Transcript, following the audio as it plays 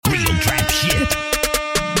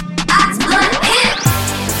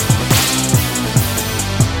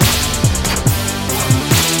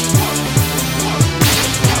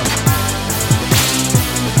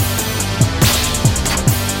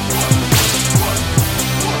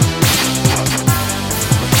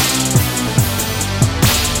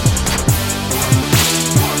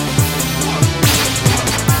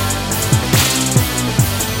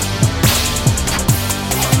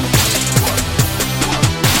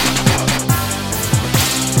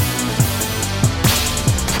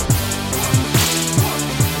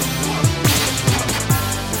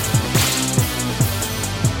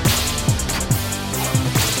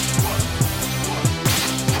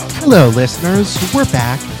Hello, listeners. We're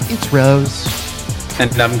back. It's Rose. And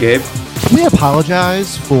I'm Gabe. We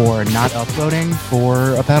apologize for not uploading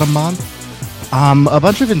for about a month. A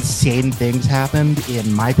bunch of insane things happened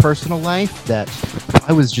in my personal life that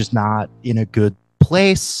I was just not in a good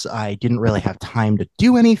place. I didn't really have time to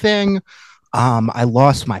do anything. I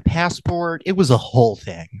lost my passport. It was a whole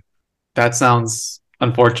thing. That sounds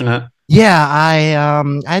unfortunate. Yeah, I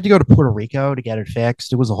had to go to Puerto Rico to get it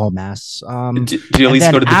fixed. It was a whole mess. Did you at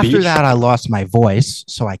least go to the beach? After that, I lost my voice,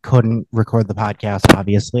 so I couldn't record the podcast,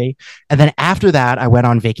 obviously. And then after that, I went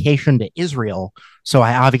on vacation to Israel, so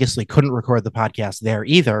I obviously couldn't record the podcast there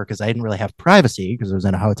either because I didn't really have privacy because I was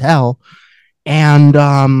in a hotel. And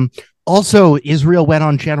also, Israel went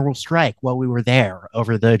on general strike while we were there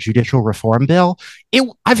over the judicial reform bill.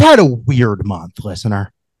 I've had a weird month,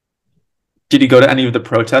 listener. Did you go to any of the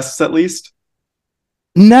protests at least?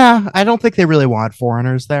 Nah, I don't think they really want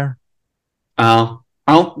foreigners there. I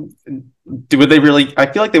don't. Would they really?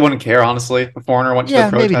 I feel like they wouldn't care, honestly. If a foreigner went to the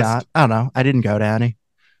protest. Maybe not. I don't know. I didn't go to any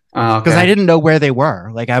because I didn't know where they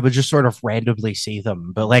were. Like, I would just sort of randomly see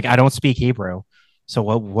them, but like I don't speak Hebrew, so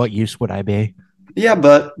what use would I be? Yeah,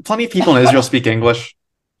 but plenty of people in Israel speak English.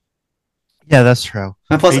 Yeah, that's true.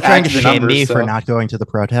 And plus, are you trying to shame numbers, me for not going to the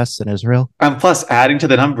protests in Israel? And plus, adding to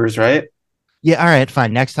the numbers, right? Yeah, all right,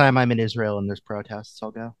 fine. Next time I'm in Israel and there's protests,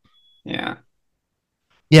 I'll go. Yeah.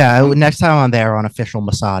 Yeah, next time I'm there on official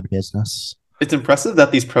Mossad business. It's impressive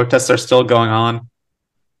that these protests are still going on.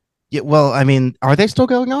 Yeah, well, I mean, are they still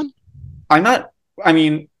going on? I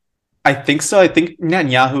think so. I think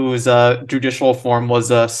Netanyahu's judicial reform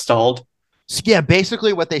was stalled. So, yeah,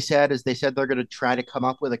 basically what they said is they're going to try to come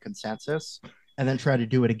up with a consensus and then try to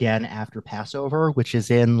do it again after Passover, which is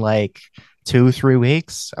in like 2-3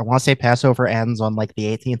 weeks. I want to say Passover ends on like the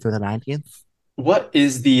 18th or the 19th. What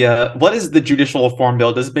is the judicial reform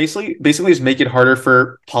bill? Does it basically just make it harder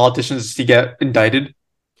for politicians to get indicted?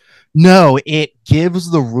 No, it gives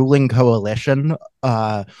the ruling coalition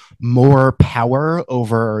more power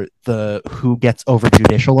over who gets over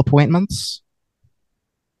judicial appointments.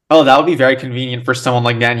 Oh, that would be very convenient for someone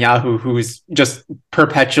like Netanyahu, who's just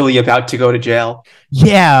perpetually about to go to jail.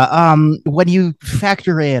 Yeah, when you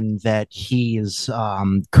factor in that he's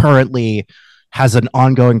currently has an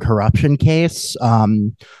ongoing corruption case,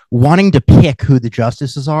 wanting to pick who the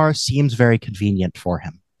justices are seems very convenient for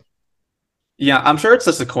him. Yeah, I'm sure it's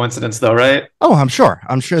just a coincidence, though, right? Oh, I'm sure.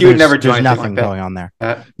 He would never do there's anything nothing like going on there.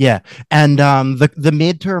 Yeah, and the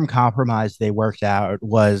midterm compromise they worked out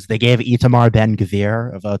was they gave Itamar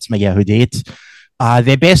Ben-Gvir of Otzma Yehudit.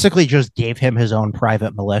 They basically just gave him his own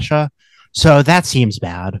private militia, so that seems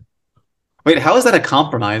bad. Wait, how is that a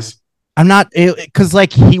compromise? I'm not because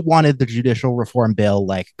like he wanted the judicial reform bill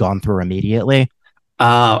like gone through immediately.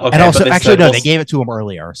 Okay. And also, actually, no, they gave it to him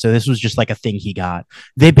earlier. So this was just like a thing he got.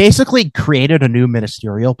 They basically created a new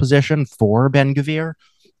ministerial position for Ben-Gvir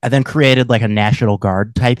and then created like a National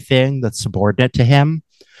Guard type thing that's subordinate to him.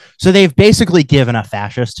 So they've basically given a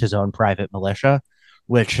fascist his own private militia,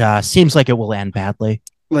 which seems like it will end badly.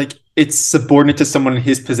 Like it's subordinate to someone in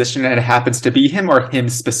his position and it happens to be him or him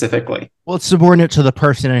specifically? Well, it's subordinate to the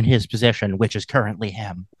person in his position, which is currently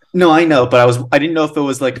him. No, I know, but I didn't know if it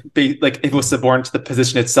was like if it was subordinate to the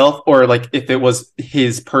position itself or like if it was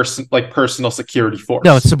his personal security force.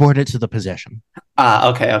 No, it's subordinate to the position.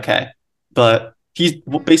 Okay. But he's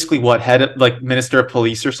basically what, head of, like Minister of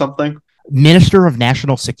Police or something? Minister of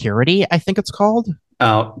National Security, I think it's called.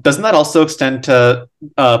 Oh, doesn't that also extend to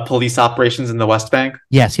police operations in the West Bank?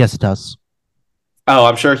 Yes, it does. Oh,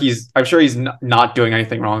 I'm sure he's not doing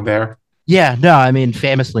anything wrong there. Yeah, no, I mean,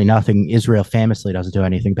 famously, Israel famously doesn't do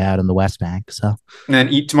anything bad in the West Bank. So, and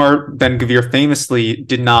Itamar Ben-Gvir famously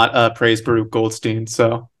did not praise Baruch Goldstein.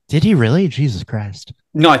 So, did he really? Jesus Christ!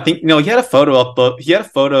 No, he had a photo up, but he had a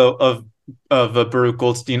photo of Baruch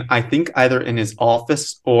Goldstein. I think either in his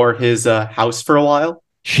office or his house for a while.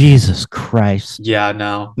 Jesus Christ! Yeah,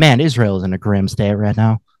 no, man, Israel is in a grim state right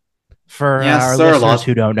now. For our listeners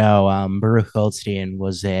who don't know, Baruch Goldstein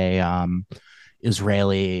was a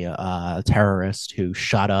Israeli terrorist who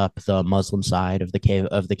shot up the Muslim side of the cave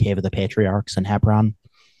of the Patriarchs in Hebron,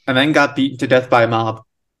 and then got beaten to death by a mob.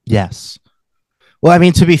 Yes. Well, I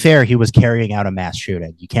mean, to be fair, he was carrying out a mass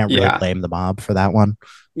shooting. You can't really blame the mob for that one.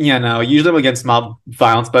 Yeah, no, usually I'm against mob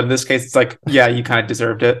violence, but in this case, it's like, yeah, you kind of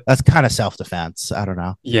deserved it. That's kind of self-defense. I don't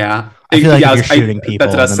know. Yeah. I feel like if you're shooting people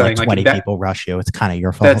and then like 20 people rush you, it's kind of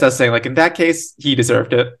your fault. That's us saying. Like, in that case, he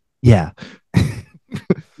deserved it. Yeah.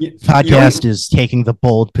 Podcast is taking the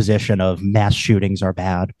bold position of mass shootings are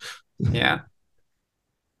bad. Yeah.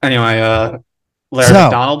 Anyway, Larry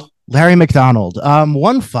McDonald. Larry McDonald.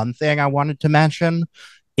 One fun thing I wanted to mention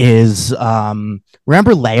is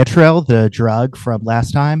remember Laetrile, the drug from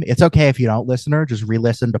last time? It's okay if you don't, listener. Just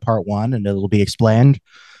re-listen to part one and it'll be explained.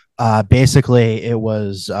 Basically, it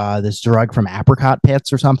was this drug from apricot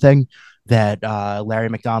pits or something that Larry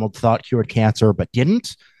McDonald thought cured cancer but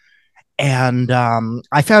didn't. And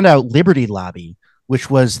I found out Liberty Lobby, which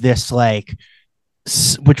was this like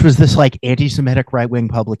anti-Semitic right-wing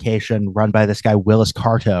publication run by this guy Willis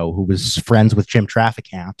Carto, who was friends with Jim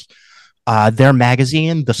Trafficant. Their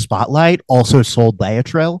magazine, The Spotlight, also sold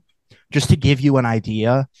Laetrile, just to give you an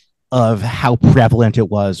idea of how prevalent it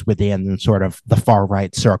was within sort of the far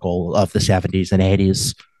right circle of the 70s and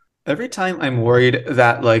 80s. Every time I'm worried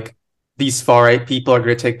that like these far right people are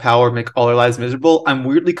going to take power and make all their lives miserable, I'm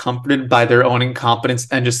weirdly comforted by their own incompetence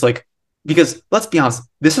and just like, because let's be honest,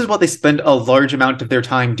 this is what they spend a large amount of their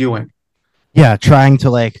time doing. Yeah, trying to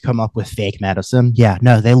like come up with fake medicine. Yeah,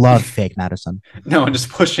 no, they love fake medicine. No, and just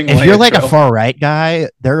pushing. If you're like a far right guy,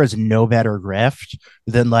 there is no better grift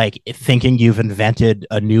than like thinking you've invented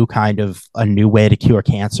a new way to cure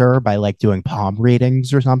cancer by like doing palm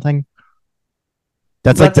readings or something.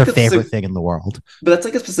 That's like their favorite thing in the world. But that's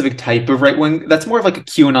like a specific type of right wing. That's more of like a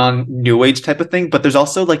QAnon new age type of thing. But there's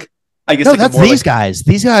also like, I guess, no, like that's these guys.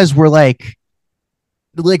 These guys were like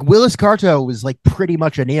Willis Carto was like pretty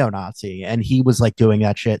much a neo-Nazi, and he was like doing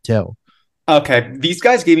that shit too. Okay, these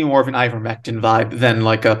guys gave me more of an ivermectin vibe than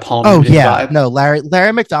like a palm. Oh yeah, vibe. No,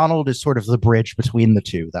 Larry McDonald is sort of the bridge between the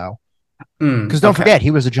two, though. Because don't forget,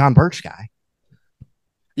 he was a John Birch guy.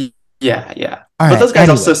 Yeah. But those guys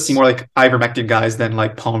also seem more like ivermectin guys than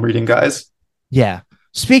like palm reading guys. Yeah.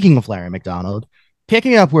 Speaking of Larry McDonald,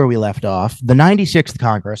 picking up where we left off, the 96th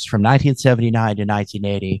Congress from 1979 to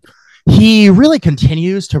 1980. He really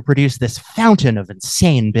continues to produce this fountain of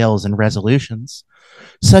insane bills and resolutions,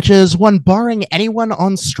 such as one barring anyone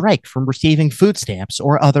on strike from receiving food stamps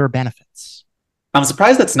or other benefits. I'm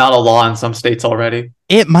surprised that's not a law in some states already.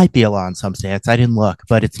 It might be a law in some states. I didn't look,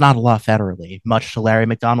 but it's not a law federally, much to Larry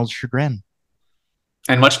McDonald's chagrin.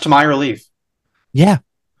 And much to my relief. Yeah.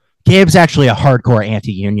 Gabe's actually a hardcore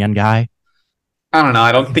anti-union guy. I don't know.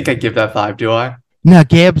 I don't think I give that vibe, do I? No,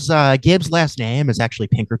 Gabe's last name is actually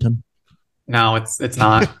Pinkerton. No, it's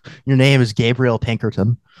not. Your name is Gabriel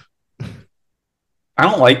Pinkerton. I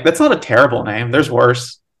don't like, that's not a terrible name. There's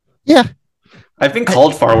worse. Yeah. I've been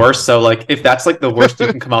called far worse. So like, if that's like the worst you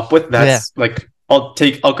can come up with, that's like, I'll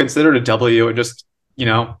consider it a W and just,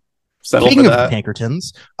 settle Speaking for that. Of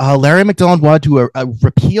Pinkertons, Larry McDonald wanted to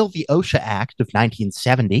repeal the OSHA Act of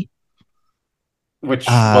 1970. Which,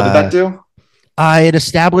 what did that do? It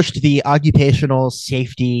established the Occupational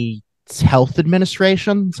Safety Health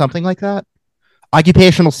Administration, something like that.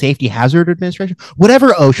 Occupational Safety Hazard Administration, whatever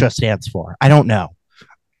OSHA stands for. I don't know.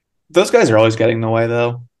 Those guys are always getting in the way,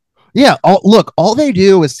 though. Yeah, all they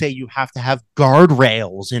do is say you have to have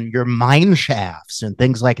guardrails in your mine shafts and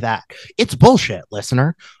things like that. It's bullshit,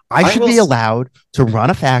 listener. I should be allowed to run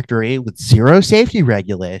a factory with zero safety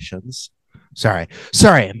regulations. Sorry,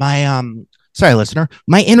 listener.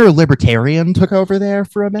 My inner libertarian took over there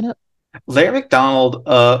for a minute. Larry McDonald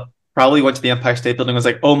probably went to the Empire State Building and was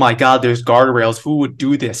like, oh my God, there's guardrails. Who would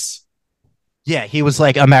do this? Yeah, he was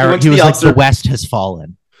like, America. He was like, the West has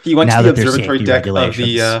fallen. He went to the observatory deck of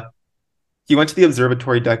the... He went to the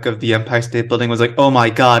observatory deck of the Empire State Building and was like, oh my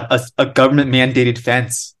God, a government-mandated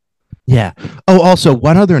fence. Yeah. Oh, also,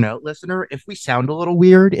 one other note, listener. If we sound a little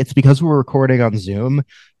weird, it's because we're recording on Zoom.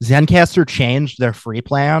 Zencastr changed their free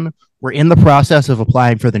plan. We're in the process of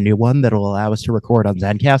applying for the new one that will allow us to record on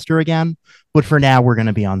Zencastr again. But for now, we're going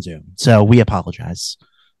to be on Zoom. So we apologize.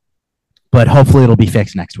 But hopefully it'll be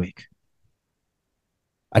fixed next week.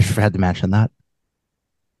 I should have had to mention that.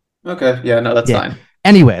 Okay. Yeah, no, that's fine.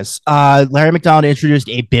 Anyways, Larry McDonald introduced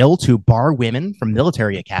a bill to bar women from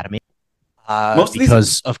military academy.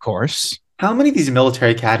 Of course. How many of these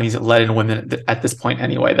military academies let in women at this point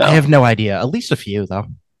anyway, though? I have no idea. At least a few, though.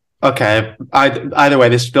 Okay. Either way,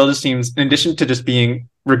 this bill just seems, in addition to just being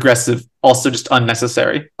regressive, also just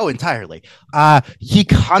unnecessary. Oh, entirely. He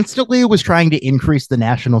constantly was trying to increase the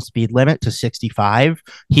national speed limit to 65.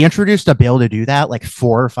 He introduced a bill to do that like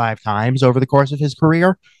 4 or 5 times over the course of his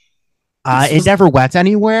career. It never went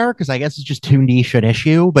anywhere because I guess it's just too niche an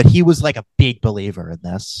issue, but he was like a big believer in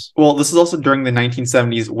this. Well, this is also during the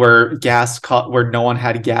 1970s where no one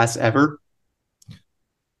had gas ever.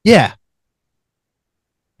 Yeah.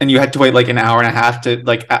 And you had to wait like an hour and a half to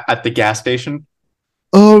like at the gas station.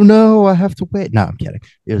 Oh no, I have to wait. No, I'm kidding.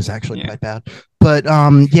 It was actually quite bad. But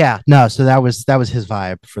so that was his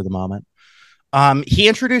vibe for the moment. He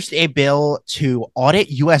introduced a bill to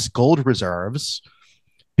audit US gold reserves.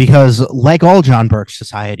 Because, like all John Birch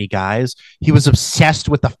Society guys, he was obsessed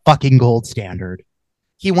with the fucking gold standard.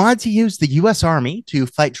 He wanted to use the U.S. Army to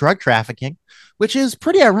fight drug trafficking, which is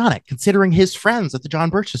pretty ironic considering his friends at the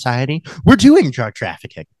John Birch Society were doing drug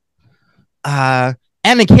trafficking.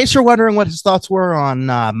 And in case you're wondering what his thoughts were on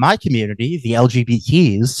my community, the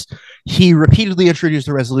LGBTs, he repeatedly introduced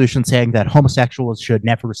a resolution saying that homosexuals should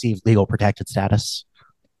never receive legal protected status.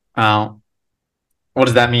 What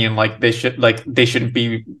does that mean? Like they shouldn't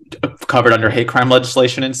be covered under hate crime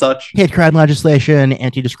legislation and such? Hate crime legislation,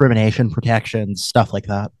 anti-discrimination protections, stuff like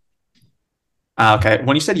that. Okay.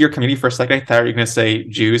 When you said your community for a second, I thought you were going to say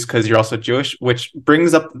Jews because you're also Jewish, which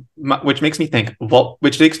makes me think,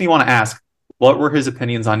 which makes me want to ask, what were his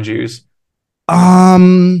opinions on Jews?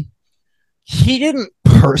 He didn't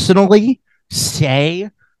personally say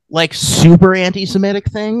like super anti-Semitic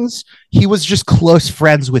things. He was just close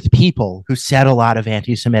friends with people who said a lot of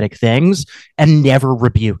anti-Semitic things and never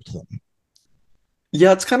rebuked them.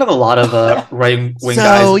 Yeah, it's kind of a lot of right-wing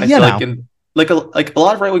guys. I feel like a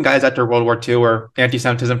lot of right-wing guys after World War II, where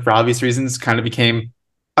anti-Semitism for obvious reasons kind of became,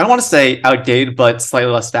 I don't want to say outdated, but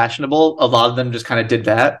slightly less fashionable. A lot of them just kind of did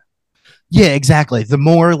that. Yeah, exactly. The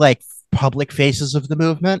more like public faces of the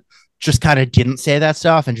movement just kind of didn't say that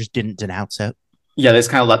stuff and just didn't denounce it. Yeah, they just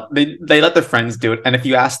kind of they let their friends do it. And if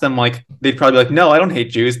you ask them, like, they'd probably be like, no, I don't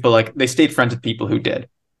hate Jews, but like they stayed friends with people who did.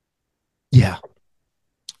 Yeah.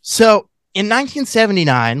 So in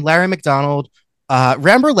 1979, Larry McDonald,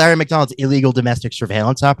 remember Larry McDonald's illegal domestic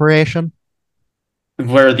surveillance operation?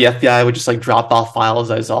 Where the FBI would just like drop off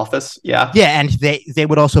files at his office. Yeah. Yeah, and they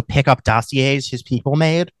would also pick up dossiers his people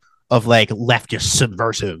made of like leftist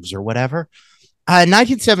subversives or whatever. In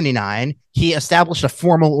 1979, he established a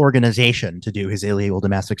formal organization to do his illegal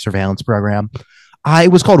domestic surveillance program.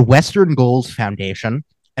 It was called Western Goals Foundation,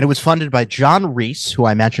 and it was funded by John Reese, who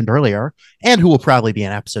I mentioned earlier, and who will probably be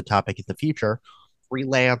an episode topic in the future.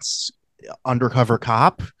 Freelance undercover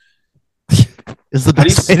cop is the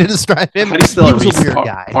best way to describe him. How do you spell he was a weird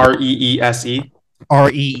guy. R-E-E-S-E?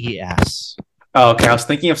 R-E-E-S. Oh, okay. I was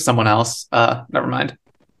thinking of someone else. Never mind.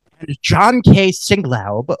 John K.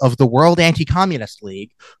 Singlaub of the World Anti-Communist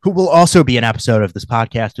League, who will also be an episode of this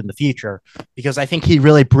podcast in the future, because I think he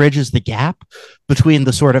really bridges the gap between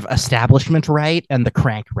the sort of establishment right and the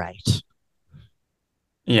crank right.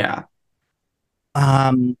 Yeah.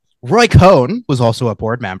 Roy Cohn was also a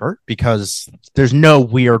board member, because there's no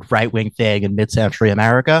weird right-wing thing in mid-century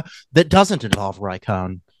America that doesn't involve Roy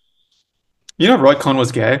Cohn. You know Roy Cohn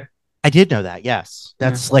was gay? I did know that, yes.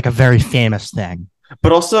 That's like a very famous thing.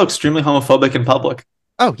 But also extremely homophobic in public.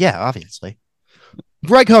 Oh, yeah, obviously.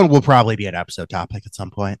 Roy Cohn will probably be an episode topic at some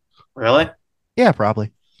point. Really? Yeah,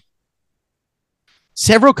 probably.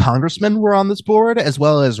 Several congressmen were on this board, as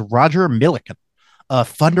well as Roger Milliken, a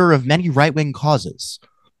funder of many right-wing causes.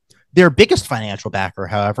 Their biggest financial backer,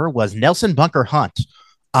 however, was Nelson Bunker Hunt,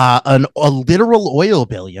 a literal oil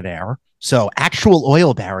billionaire, so actual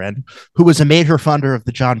oil baron, who was a major funder of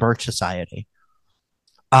the John Birch Society.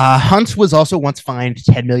 Hunt was also once fined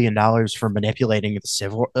 $10 million for manipulating the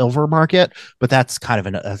silver market, but that's kind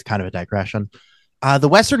of a digression. The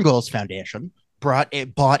Western Goals Foundation bought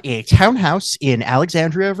a townhouse in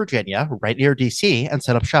Alexandria, Virginia, right near D.C., and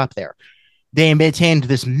set up shop there. They maintained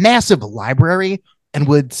this massive library and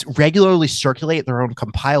would regularly circulate their own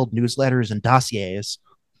compiled newsletters and dossiers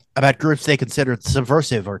about groups they considered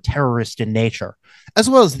subversive or terrorist in nature, as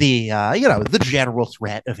well as the general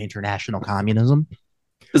threat of international communism.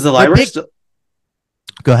 Is the library still?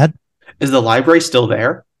 Go ahead. Is the library still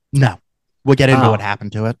there? No. We'll get into what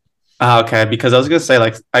happened to it. Okay, because I was gonna say,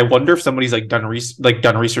 like, I wonder if somebody's like done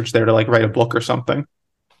research there to like write a book or something.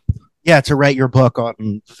 Yeah, to write your book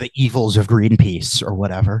on the evils of Greenpeace or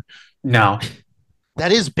whatever. No.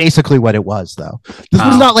 That is basically what it was, though. This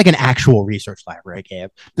was not like an actual research library, Gabe.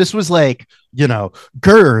 This was like,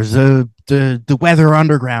 GERS, the Weather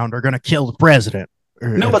Underground are going to kill the president.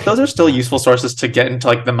 No, but those are still useful sources to get into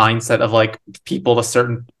like the mindset of like people of a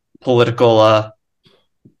certain political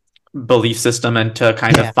belief system, and to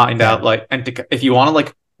kind of find out like, and if you want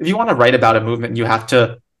to write about a movement, you have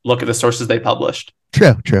to look at the sources they published.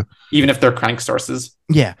 True. Even if they're crank sources.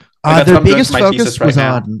 Yeah. Their biggest focus was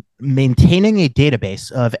on maintaining a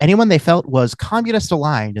database of anyone they felt was communist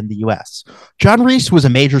aligned in the U.S. John Reese was a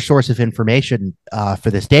major source of information for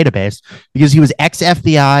this database because he was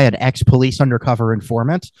ex-FBI and ex-police undercover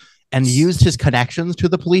informant, and used his connections to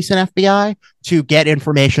the police and FBI to get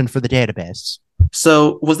information for the database.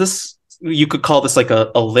 So you could call this like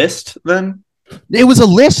a list then? It was a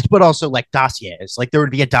list, but also like dossiers. Like there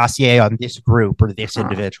would be a dossier on this group or this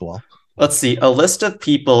individual. Let's see. A list of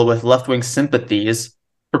people with left-wing sympathies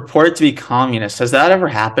purported to be communists. Has that ever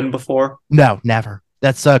happened before? No, never.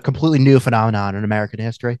 That's a completely new phenomenon in American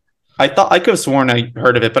history. I could have sworn I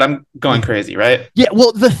heard of it, but I'm going crazy, right? Yeah,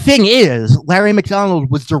 well, the thing is, Larry McDonald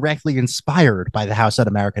was directly inspired by the House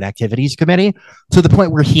Un-American Activities Committee to the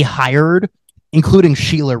point where he hired, including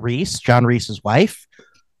Sheila Reese, John Reese's wife,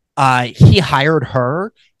 he hired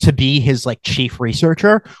her to be his like chief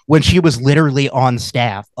researcher when she was literally on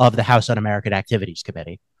staff of the House Un-American Activities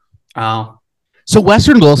Committee. Oh, So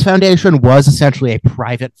Western Goals Foundation was essentially a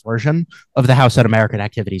private version of the House Un-American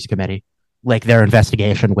Activities Committee, like their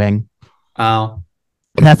investigation wing. oh,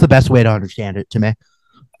 And that's the best way to understand it to me.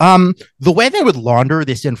 The way they would launder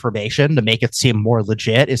this information to make it seem more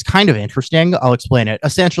legit is kind of interesting. I'll explain it.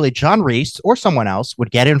 Essentially, John Reese or someone else would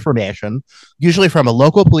get information, usually from a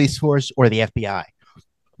local police force or the FBI.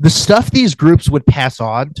 The stuff these groups would pass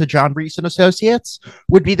on to John Reese and Associates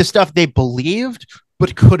would be the stuff they believed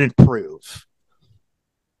but couldn't prove.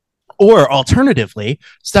 Or alternatively,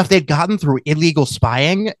 stuff they'd gotten through illegal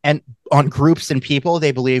spying and on groups and people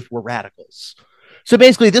they believed were radicals. So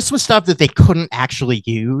basically, this was stuff that they couldn't actually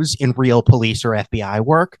use in real police or FBI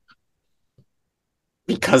work.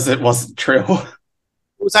 because it wasn't true.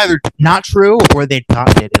 It was either not true or they'd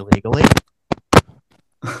gotten it illegally.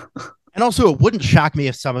 And also, it wouldn't shock me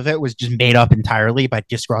if some of it was just made up entirely by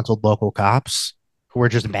disgruntled local cops who were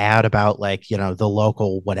just mad about, like, you know, the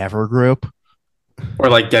local whatever group. Or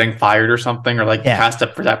like getting fired or something, or like passed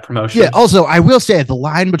up for that promotion. Yeah, also, I will say the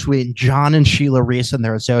line between John and Sheila Reese and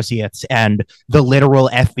their associates and the literal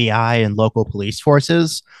FBI and local police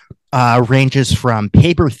forces ranges from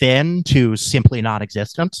paper thin to simply non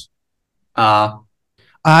existent.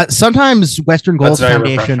 Sometimes Western Goals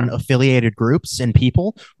Foundation affiliated groups and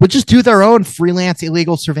people would just do their own freelance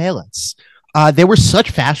illegal surveillance. They were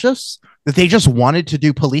such fascists that they just wanted to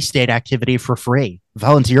do police state activity for free,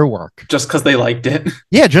 volunteer work. Just because they liked it?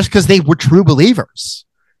 Yeah, just because they were true believers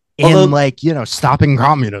in, like, you know, stopping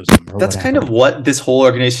communism. That's kind of what this whole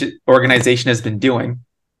organization has been doing.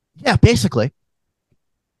 Yeah, basically.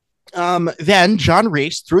 Then John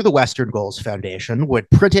Reese, through the Western Goals Foundation, would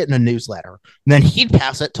print it in a newsletter. And then he'd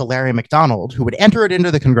pass it to Larry McDonald, who would enter it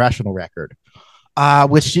into the congressional record,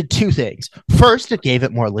 which did two things. First, it gave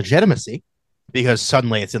it more legitimacy, because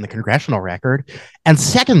suddenly it's in the congressional record. And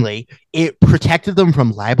secondly, it protected them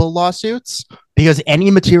from libel lawsuits, because any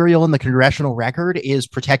material in the congressional record is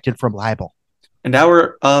protected from libel. And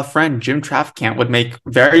our friend Jim Traficant would make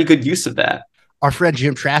very good use of that. Our friend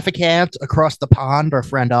Jim Traficant, across the pond, our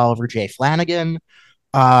friend Oliver J. Flanagan.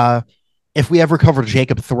 If we ever covered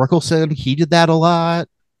Jacob Thorkelson, he did that a lot.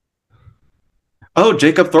 Oh,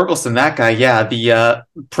 Jacob Thorkelson, that guy, yeah, the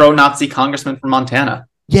pro-Nazi congressman from Montana.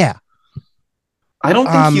 Yeah. I don't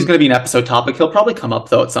think he's going to be an episode topic. He'll probably come up,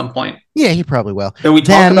 though, at some point. Yeah, he probably will. And we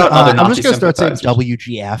talk about other Nazi I'm just going to start saying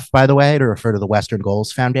WGF, by the way, to refer to the Western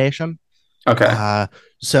Goals Foundation. Okay.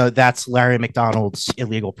 So that's Larry McDonald's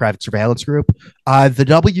illegal private surveillance group. The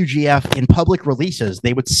WGF, in public releases,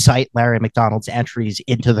 they would cite Larry McDonald's entries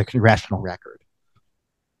into the congressional record.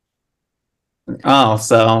 Oh,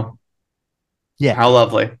 so... yeah. How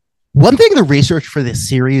lovely. One thing the research for this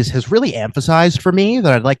series has really emphasized for me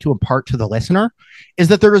that I'd like to impart to the listener is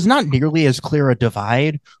that there is not nearly as clear a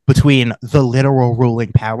divide between the literal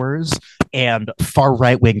ruling powers and far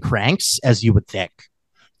right-wing cranks as you would think.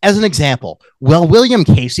 As an example, while William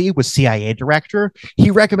Casey was CIA director, he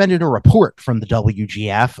recommended a report from the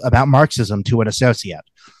WGF about Marxism to an associate.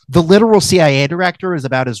 The literal CIA director is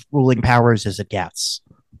about as ruling powers as it gets.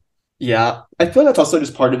 Yeah, I feel that's also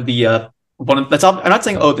just part of the... I'm not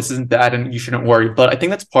saying, oh, this isn't bad and you shouldn't worry, but I think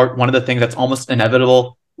that's one of the things that's almost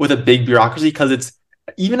inevitable with a big bureaucracy, because it's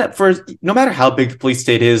even at first, no matter how big the police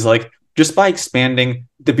state is, like just by expanding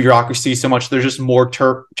the bureaucracy so much, there's just more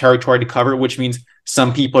territory to cover, which means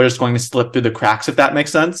some people are just going to slip through the cracks, if that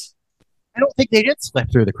makes sense. I don't think they did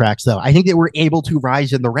slip through the cracks, though. I think they were able to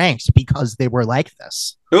rise in the ranks because they were like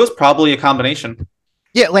this. It was probably a combination.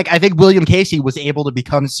 Yeah, like I think William Casey was able to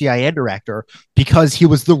become CIA director because he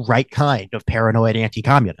was the right kind of paranoid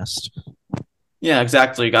anti-communist. Yeah,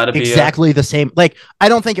 exactly. Got to be exactly the same. Like, I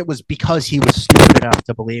don't think it was because he was stupid enough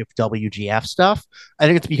to believe WGF stuff. I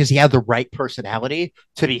think it's because he had the right personality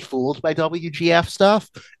to be fooled by WGF stuff,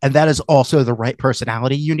 and that is also the right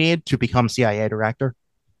personality you need to become CIA director.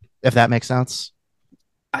 If that makes sense.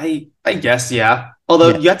 I guess, yeah.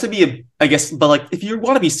 Although you have to be, I guess, but like if you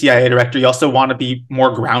want to be CIA director, you also want to be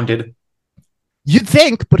more grounded. You'd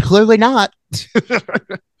think, but clearly not.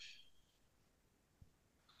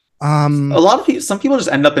 Some people just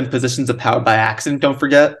end up in positions of power by accident. Don't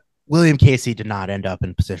forget. William Casey did not end up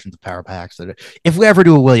in positions of power by accident. If we ever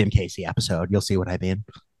do a William Casey episode, you'll see what I mean.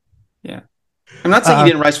 Yeah. I'm not saying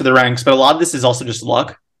he didn't rise for the ranks, but a lot of this is also just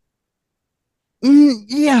luck.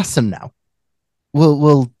 Yes and no.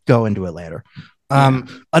 We'll go into it later. Yeah,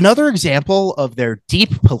 Another example of their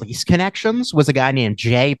deep police connections was a guy named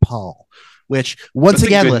J. Paul, which, once that's a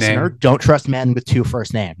again, good listener, name. don't trust men with two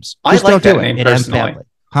first names. I Just like don't do that it. name It ends personally. badly.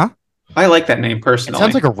 Huh? I like that name It sounds like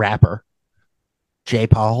personally. a rapper. J.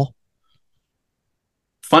 Paul.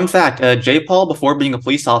 Fun fact, J. Paul, before being a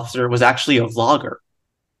police officer, was actually a vlogger.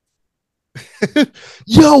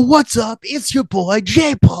 Yo, what's up? It's your boy,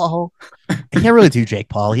 J. Paul. I can't really do Jake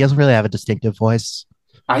Paul. He doesn't really have a distinctive voice.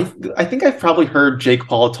 I think I've probably heard Jake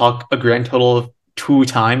Paul talk a grand total of 2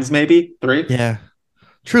 times, maybe three. Yeah.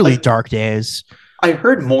 Truly Like dark days. I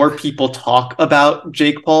heard more people talk about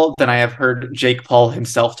Jake Paul than I have heard Jake Paul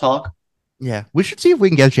himself talk. Yeah. We should see if we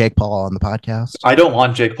can get Jake Paul on the podcast. I don't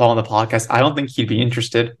want Jake Paul on the podcast. I don't think he'd be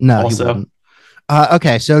interested. No, he Also, wouldn't.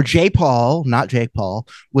 Okay, so J. Paul, not Jake Paul,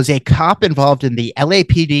 was a cop involved in the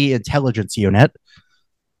LAPD intelligence unit.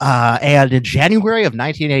 And in January of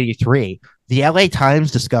 1983, the LA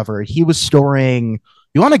Times discovered he was storing.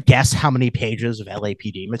 You want to guess how many pages of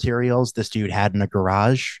LAPD materials this dude had in a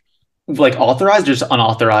garage? like authorized or just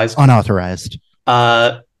unauthorized? Unauthorized.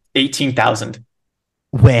 18,000.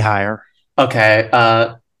 Way higher. Okay.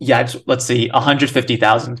 Yeah, let's see.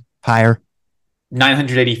 150,000. Higher.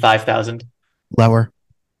 985,000. Lower.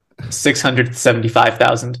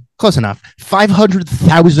 675,000. Close enough.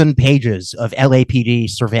 500,000 pages of LAPD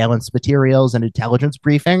surveillance materials and intelligence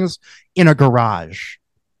briefings in a garage.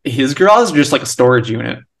 His garage is just like a storage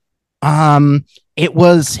unit. It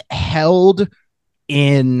was held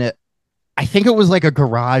in, I think it was like a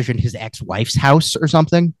garage in his ex-wife's house or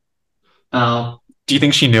something. Do you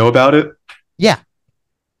think she knew about it? Yeah,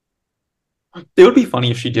 It would be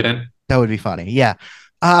funny if she didn't. that would be funny. Yeah.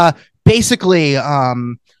 Basically,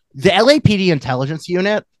 the LAPD intelligence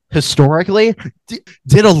unit historically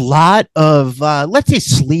did a lot of, let's say,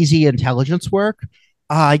 sleazy intelligence work.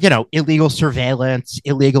 Illegal surveillance,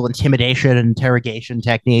 illegal intimidation, interrogation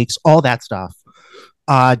techniques, all that stuff,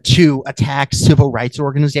 to attack civil rights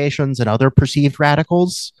organizations and other perceived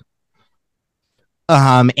radicals.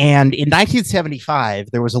 And in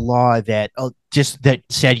 1975, there was a law that that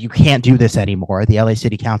said you can't do this anymore. The LA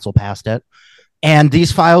City Council passed it, and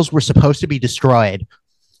these files were supposed to be destroyed,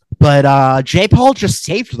 but J. Paul just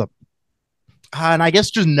saved them, and I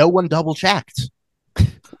guess just no one double checked.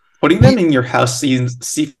 Putting them in your house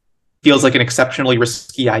feels like an exceptionally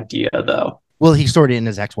risky idea, though. Well, he stored it in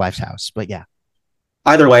his ex-wife's house, but yeah.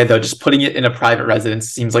 Either way, though, just putting it in a private residence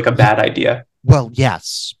seems like a bad idea. Well,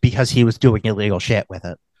 yes, because he was doing illegal shit with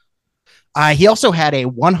it. He also had a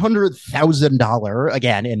 $100,000,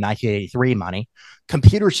 again in 1983 money,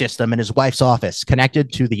 computer system in his wife's office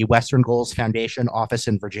connected to the Western Goals Foundation office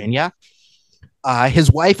in Virginia.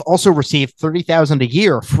 His wife also received $30,000 a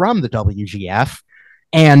year from the WGF.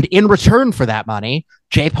 And in return for that money,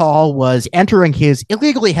 J. Paul was entering his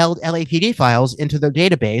illegally held LAPD files into their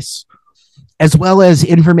database, as well as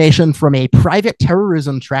information from a private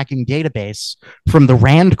terrorism tracking database from the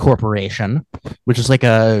RAND Corporation, which is like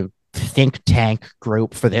a think tank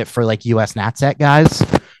group for like US NatSec guys,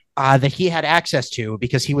 that he had access to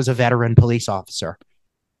because he was a veteran police officer.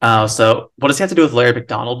 So what does he have to do with Larry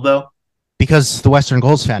McDonald, though? Because the Western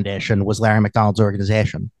Goals Foundation was Larry McDonald's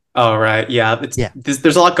organization. Oh, right. Yeah.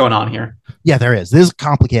 There's a lot going on here. Yeah, there is. This is a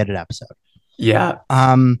complicated episode. Yeah.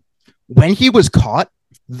 When he was caught,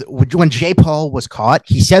 when J. Paul was caught,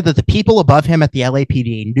 he said that the people above him at the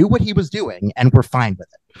LAPD knew what he was doing and were fine with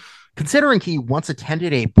it. Considering he once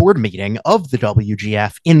attended a board meeting of the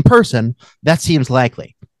WGF in person, that seems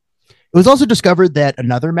likely. It was also discovered that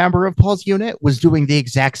another member of Paul's unit was doing the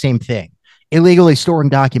exact same thing, illegally storing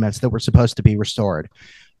documents that were supposed to be restored.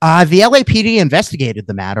 The LAPD investigated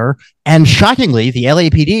the matter, and shockingly, the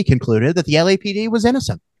LAPD concluded that the LAPD was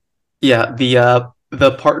innocent. Yeah,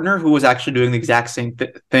 the partner who was actually doing the exact same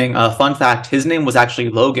thing. Fun fact: his name was actually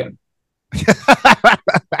Logan.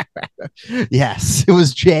 Yes, it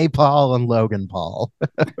was J. Paul and Logan Paul.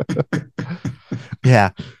 Yeah.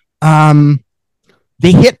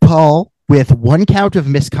 They hit Paul with one count of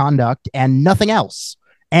misconduct and nothing else,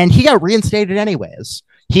 and he got reinstated anyways.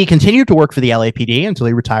 He continued to work for the LAPD until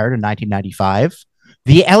he retired in 1995.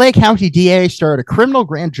 The LA County DA started a criminal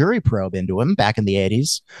grand jury probe into him back in the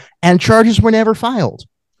 80s, and charges were never filed.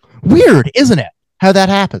 Weird, isn't it? How that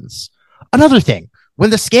happens. Another thing, when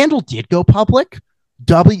the scandal did go public,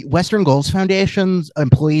 Western Goals Foundation's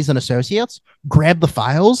employees and associates grabbed the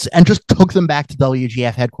files and just took them back to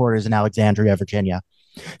WGF headquarters in Alexandria, Virginia.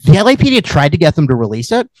 The LAPD tried to get them to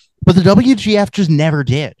release it, but the WGF just never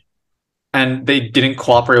did. And they didn't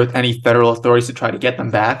cooperate with any federal authorities to try to get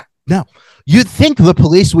them back. No. You'd think the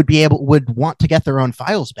police would want to get their own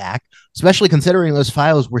files back, especially considering those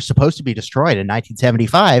files were supposed to be destroyed in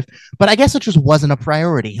 1975. But I guess it just wasn't a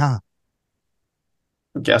priority, huh?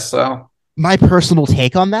 Guess so. My personal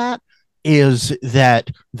take on that is that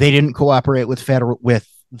they didn't cooperate with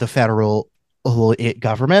the federal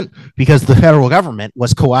government because the federal government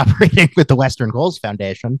was cooperating with the Western Goals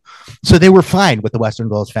Foundation. So they were fine with the Western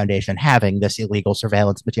Goals Foundation having this illegal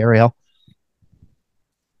surveillance material.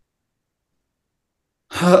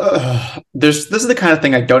 This is the kind of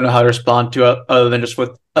thing I don't know how to respond to other than just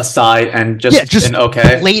with a sigh and just an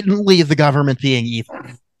okay. Blatantly the government being evil.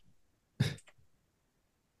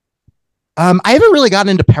 I haven't really gotten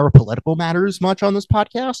into parapolitical matters much on this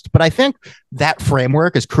podcast, but I think that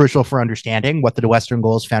framework is crucial for understanding what the Western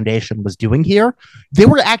Goals Foundation was doing here. They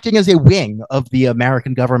were acting as a wing of the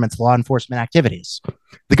American government's law enforcement activities.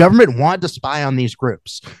 The government wanted to spy on these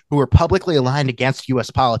groups who were publicly aligned against U.S.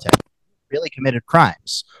 politics, really committed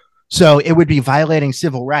crimes. So it would be violating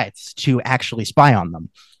civil rights to actually spy on them.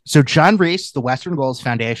 So John Reese, the Western Goals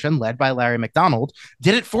Foundation, led by Larry McDonald,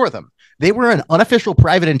 did it for them. They were an unofficial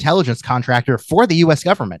private intelligence contractor for the U.S.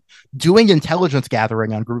 government, doing intelligence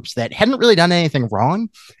gathering on groups that hadn't really done anything wrong,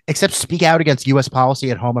 except speak out against U.S.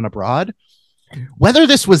 policy at home and abroad. Whether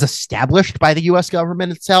this was established by the U.S.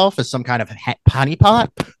 government itself as some kind of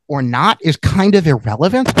honeypot or not is kind of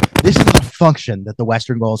irrelevant. This is a function that the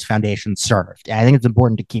Western Goals Foundation served. And I think it's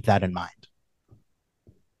important to keep that in mind.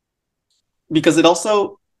 Because it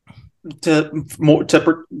also...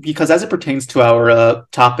 because as it pertains to our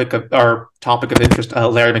topic of interest,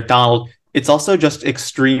 Larry McDonald, it's also just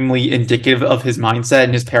extremely indicative of his mindset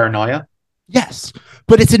and his paranoia. Yes,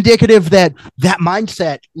 but it's indicative that that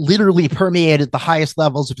mindset literally permeated the highest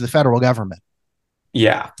levels of the federal government.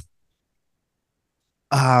 Yeah.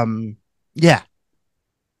 Yeah.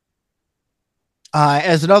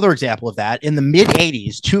 As another example of that, in the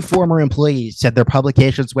mid-'80s, 2 former employees said their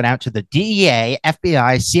publications went out to the DEA,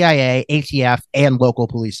 FBI, CIA, ATF, and local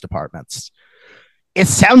police departments. It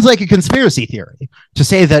sounds like a conspiracy theory to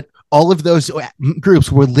say that all of those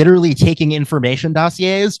groups were literally taking information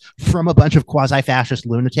dossiers from a bunch of quasi-fascist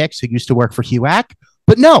lunatics who used to work for HUAC.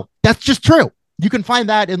 But no, that's just true. You can find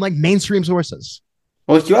that in like mainstream sources.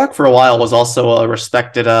 Well, HUAC for a while was also a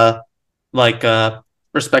respected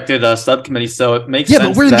subcommittee, so it makes sense. Yeah,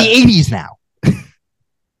 but we're in the 80s now.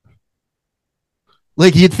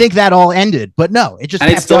 Like, you'd think that all ended, but no, it just...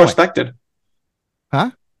 And it's still respected.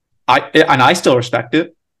 Huh? I still respect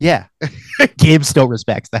it. Yeah. Gabe still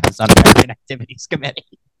respects the House Un-American Activities Committee.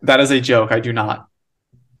 That is a joke. I do not.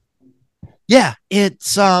 Yeah,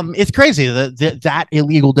 it's crazy that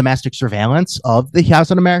illegal domestic surveillance of the House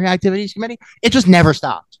Un-American Activities Committee, it just never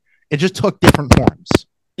stopped. It just took different forms.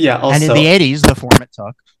 Yeah, also, and in the 80s, the form it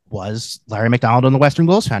took was Larry McDonald and the Western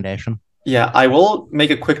Goals Foundation. Yeah, I will make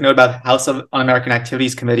a quick note about House of Un-American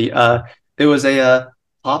Activities Committee. It was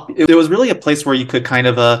really a place where you could kind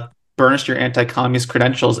of burnish your anti-communist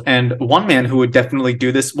credentials. And one man who would definitely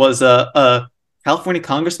do this was a California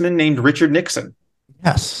congressman named Richard Nixon.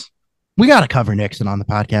 Yes. We got to cover Nixon on the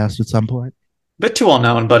podcast at some point. Bit too well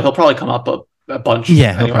known, but he'll probably come up a bunch.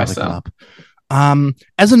 Yeah, he'll probably come up.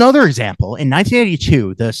 As another example, in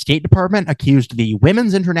 1982, the State Department accused the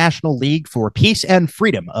Women's International League for Peace and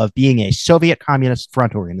Freedom of being a Soviet Communist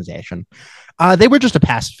front organization. They were just a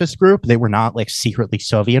pacifist group. They were not like secretly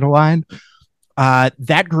Soviet aligned.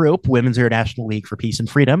 That group, Women's International League for Peace and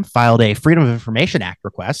Freedom, filed a Freedom of Information Act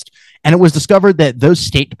request, and it was discovered that those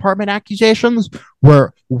State Department accusations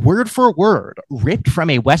were word for word ripped from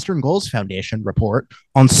a Western Goals Foundation report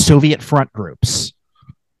on Soviet front groups.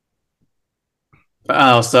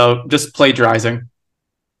 Oh, so just plagiarizing.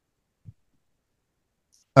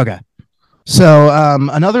 Okay. So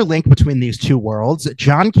another link between these two worlds,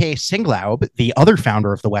 John K. Singlaub, the other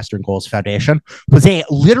founder of the Western Goals Foundation, was a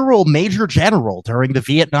literal major general during the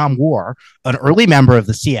Vietnam War, an early member of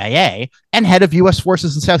the CIA, and head of U.S.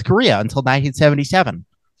 forces in South Korea until 1977.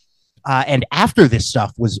 And after this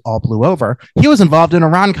stuff was all blew over, he was involved in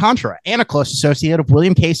Iran-Contra and a close associate of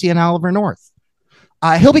William Casey and Oliver North.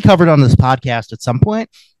 He'll be covered on this podcast at some point,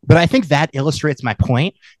 but I think that illustrates my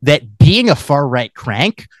point that being a far-right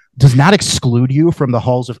crank does not exclude you from the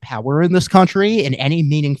halls of power in this country in any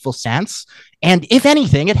meaningful sense. And if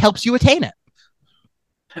anything, it helps you attain it.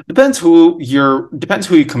 Depends who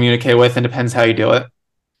you communicate with and depends how you do it.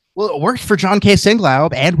 Well, it worked for John K.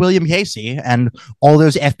 Singlaub and William Casey and all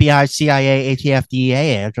those FBI, CIA, ATF,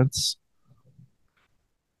 DEA agents.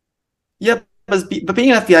 Yep. But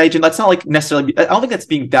being an FBI agent, that's not like necessarily... I don't think that's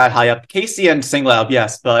being that high up. Casey and Singlaub,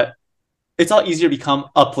 yes, but it's a lot easier to become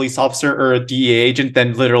a police officer or a DEA agent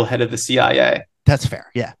than literal head of the CIA. That's fair,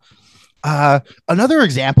 yeah. Another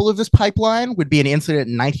example of this pipeline would be an incident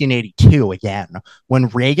in 1982, again, when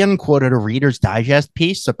Reagan quoted a Reader's Digest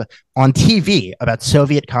piece on TV about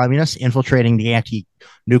Soviet communists infiltrating the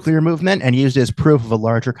anti-nuclear movement and used it as proof of a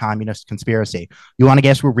larger communist conspiracy. You want to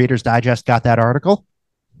guess where Reader's Digest got that article?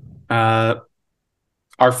 Our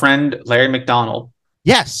friend Larry McDonald.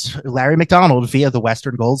 Yes, Larry McDonald via the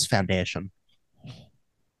Western Goals Foundation.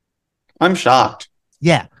 I'm shocked.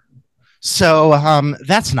 Yeah. So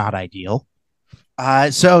that's not ideal.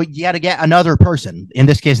 So yet again, another person, in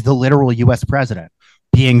this case, the literal U.S. president,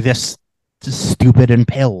 being this stupid and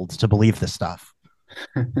pilled to believe this stuff.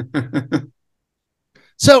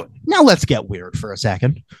 So now let's get weird for a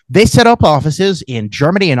second. They set up offices in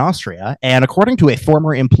Germany and Austria, and according to a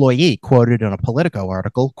former employee quoted in a Politico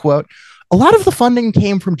article, quote, a lot of the funding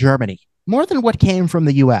came from Germany, more than what came from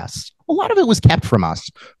the U.S. A lot of it was kept from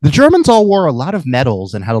us. The Germans all wore a lot of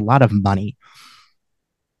medals and had a lot of money.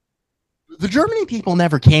 The Germany people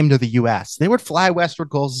never came to the U.S. They would fly Westward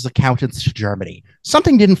Goals' accountants to Germany.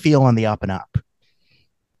 Something didn't feel on the up and up.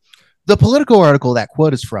 The Politico article that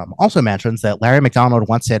quote is from also mentions that Larry McDonald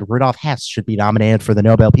once said Rudolf Hess should be nominated for the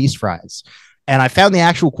Nobel Peace Prize. And I found the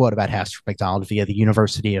actual quote about Hess McDonald via the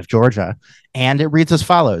University of Georgia, and it reads as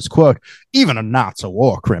follows, quote, even a Nazi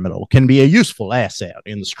war criminal can be a useful asset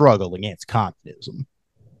in the struggle against communism.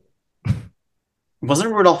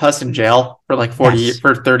 Wasn't Rudolf Hess in jail for like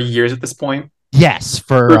 30 years at this point? Yes,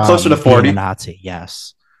 for closer to 40. Being a Nazi,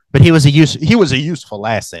 yes. But he was a useful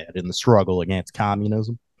asset in the struggle against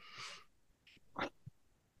communism.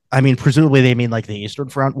 I mean, presumably they mean like the Eastern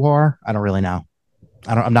Front War. I don't really know.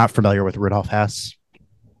 I'm not familiar with Rudolf Hess.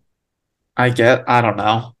 I don't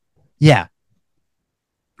know. Yeah.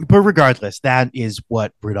 But regardless, that is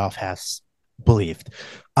what Rudolf Hess believed.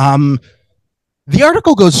 The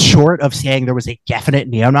article goes short of saying there was a definite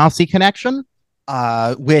neo-Nazi connection,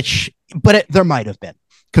 there might have been,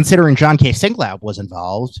 considering John K. Singlab was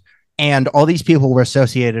involved, and all these people were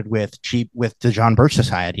associated with the John Birch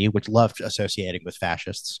Society, which loved associating with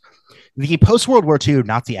fascists. The post-World War II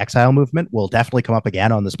Nazi exile movement will definitely come up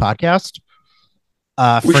again on this podcast.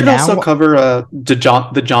 We should also cover the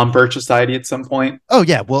John Birch Society at some point. Oh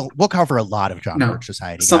yeah, we'll cover a lot of John Birch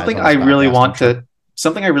Society. Something I really want to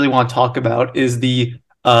talk about is the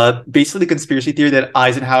basically the conspiracy theory that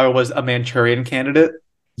Eisenhower was a Manchurian candidate.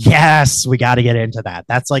 Yes, we got to get into that.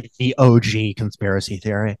 That's like the OG conspiracy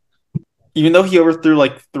theory. Even though he overthrew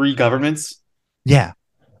like 3 governments. Yeah.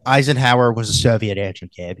 Eisenhower was a Soviet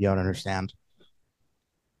agent, Gabe. You don't understand.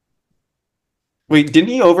 Wait, didn't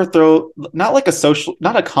he overthrow not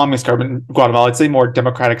a communist government in Guatemala? I'd say more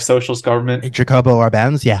democratic socialist government. Jacobo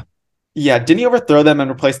Arbenz, yeah. Yeah, didn't he overthrow them and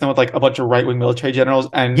replace them with like a bunch of right-wing military generals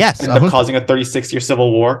and end up causing a 36-year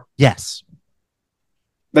civil war? Yes.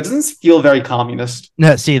 That doesn't feel very communist.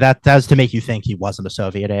 No, see, that's to make you think he wasn't a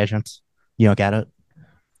Soviet agent. You don't get it?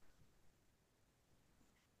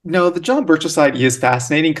 No, the John Birch Society is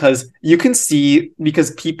fascinating because you can see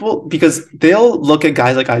because they'll look at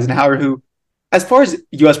guys like Eisenhower who, as far as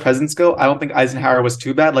U.S. presidents go, I don't think Eisenhower was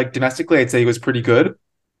too bad. Like domestically, I'd say he was pretty good.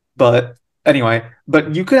 But anyway,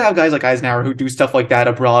 you could have guys like Eisenhower who do stuff like that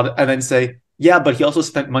abroad and then say, yeah, but he also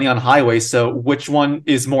spent money on highways. So which one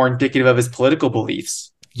is more indicative of his political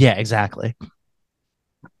beliefs? Yeah, exactly.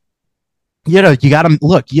 You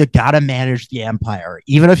gotta manage the empire.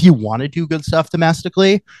 Even if you want to do good stuff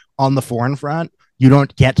domestically on the foreign front, you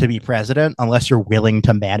don't get to be president unless you're willing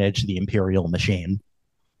to manage the imperial machine.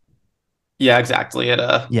 Yeah, exactly.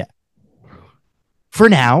 Yeah. For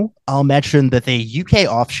now, I'll mention that the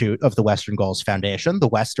UK offshoot of the Western Goals Foundation, the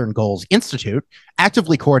Western Goals Institute,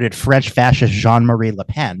 actively courted French fascist Jean-Marie Le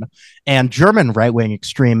Pen and German right-wing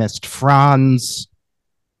extremist Franz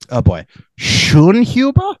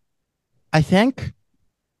Schoenhuber, I think,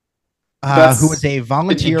 who was a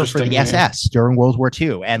volunteer for the SS during World War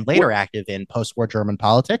II and later active in post-war German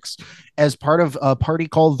politics as part of a party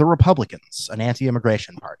called the Republicans, an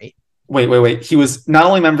anti-immigration party. Wait. He was not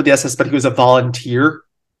only a member of the SS, but he was a volunteer?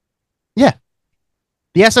 Yeah.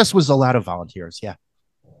 The SS was a lot of volunteers, yeah.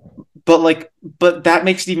 But that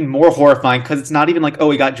makes it even more horrifying because it's not even like,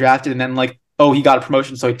 oh, he got drafted and then like, oh, he got a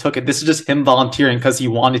promotion, so he took it. This is just him volunteering because he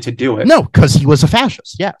wanted to do it. No, because he was a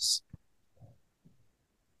fascist, yes.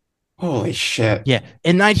 Holy shit. Yeah.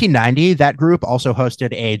 In 1990, that group also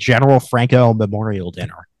hosted a General Franco memorial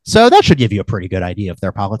dinner. So that should give you a pretty good idea of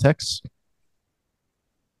their politics.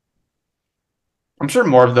 I'm sure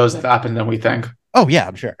more of those have happened than we think. Oh, yeah,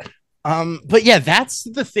 I'm sure. But yeah, that's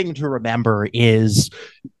the thing to remember is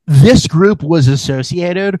this group was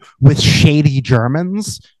associated with shady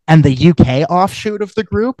Germans, and the UK offshoot of the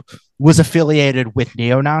group was affiliated with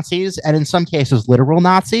neo-Nazis, and in some cases, literal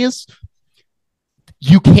Nazis.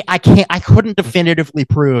 I couldn't definitively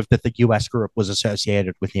prove that the US group was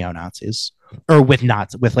associated with neo-Nazis or with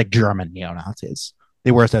like German neo-Nazis.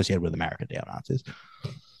 They were associated with American neo-Nazis.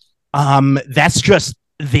 That's just,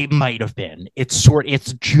 they might have been. It's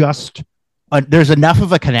just there's enough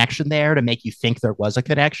of a connection there to make you think there was a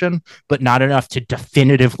connection, but not enough to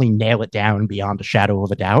definitively nail it down beyond a shadow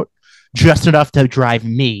of a doubt. Just enough to drive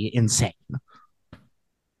me insane.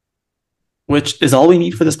 Which is all we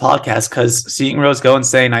need for this podcast, because seeing Rose go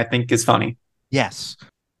insane, I think, is funny. Yes.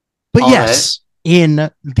 But all yes, right. In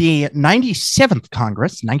the 97th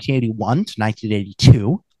Congress, 1981 to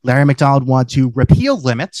 1982, Larry McDonald wanted to repeal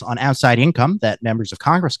limits on outside income that members of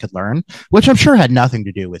Congress could learn, which I'm sure had nothing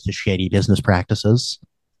to do with his shady business practices.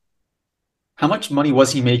 How much money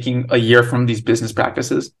was he making a year from these business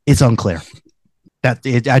practices? It's unclear.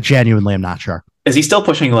 I genuinely am not sure. Is he still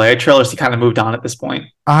pushing Layer Trail, or has he kind of moved on at this point?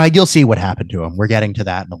 You'll see what happened to him. We're getting to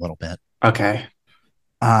that in a little bit. Okay.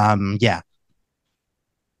 Yeah.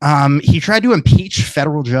 He tried to impeach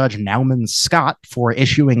federal judge Nauman Scott for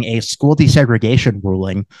issuing a school desegregation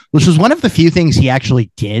ruling, which was one of the few things he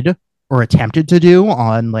actually did or attempted to do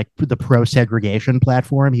on like the pro-segregation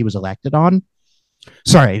platform he was elected on.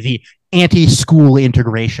 Sorry, the anti-school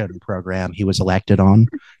integration program he was elected on.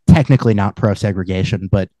 Technically not pro-segregation,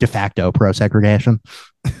 but de facto pro-segregation.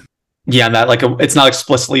 Yeah, that like it's not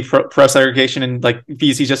explicitly pro-segregation, and like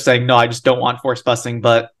he's just saying, no, I just don't want forced busing,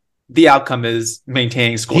 but the outcome is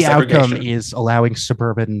maintaining school segregation. The outcome is allowing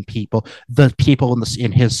suburban people, the people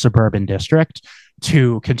in his suburban district,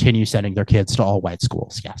 to continue sending their kids to all white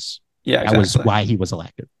schools. Yes. Yeah, exactly. That was why he was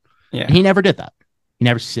elected. Yeah. And he never did that. He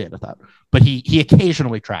never succeeded with that. But he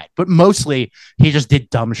occasionally tried. But mostly he just did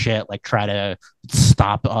dumb shit, like try to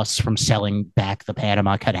stop us from selling back the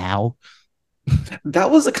Panama Canal. That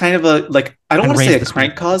was a kind of a, like, I don't want to say a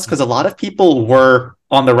crank cause, because a lot of people were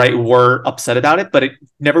on the right were upset about it, but it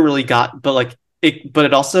never really got, but they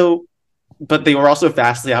were also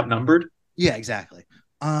vastly outnumbered. Yeah, exactly.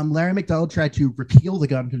 Larry McDonald tried to repeal the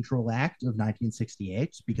Gun Control Act of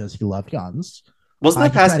 1968 because he loved guns. Wasn't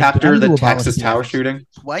that passed after the Texas Tower shooting?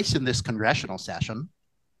 Twice in this congressional session.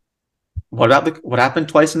 What happened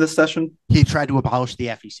twice in this session? He tried to abolish the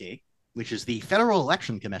FEC, which is the Federal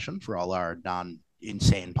Election Commission for all our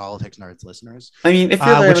non-insane politics nerds listeners. I mean, if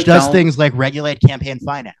you're which does things like regulate campaign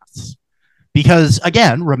finance. Because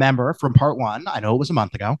again, remember from part one, I know it was a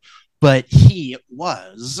month ago, but he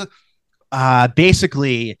was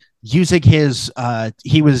basically using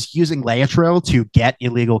he was using Laetrile to get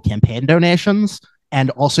illegal campaign donations, and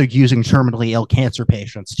also using terminally ill cancer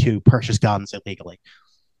patients to purchase guns illegally.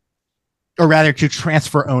 Or rather, to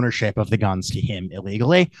transfer ownership of the guns to him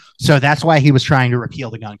illegally. So that's why he was trying to repeal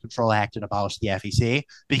the Gun Control Act and abolish the FEC,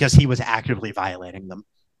 because he was actively violating them.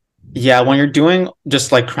 Yeah, when you're doing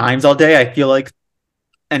just like crimes all day, I feel like,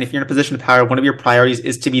 and if you're in a position of power, one of your priorities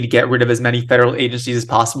is to get rid of as many federal agencies as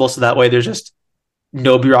possible, so that way there's just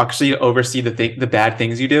no bureaucracy to oversee the bad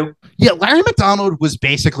things you do. Yeah, Larry McDonald was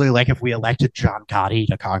basically like if we elected John Gotti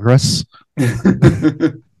to Congress.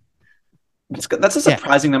 That's a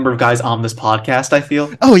surprising number of guys on this podcast, I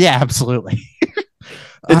feel. Oh yeah, absolutely.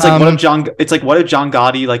 It's like what if John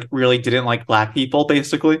Gotti like really didn't like black people,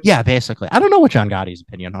 basically? Yeah, basically. I don't know what John Gotti's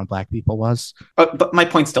opinion on black people was. But my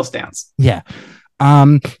point still stands. Yeah.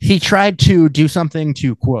 He tried to do something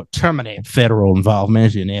to, quote, terminate federal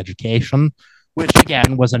involvement in education, which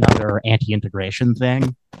again was another anti-integration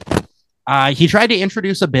thing. He tried to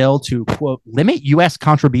introduce a bill to, quote, limit U.S.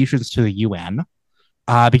 contributions to the UN,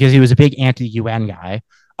 because he was a big anti-UN guy.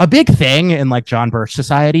 A big thing in like John Birch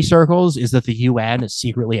Society circles is that the UN is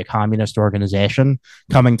secretly a communist organization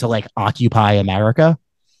coming to like occupy America.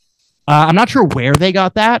 I'm not sure where they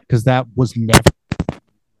got that, because that was never what the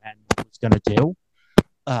UN was going to do.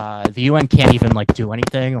 The UN can't even like do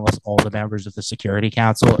anything unless all the members of the Security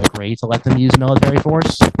Council agree to let them use military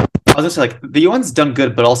force. I was just like, the UN's done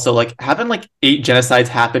good, but also like haven't like 8 genocides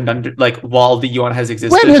happened under like while the UN has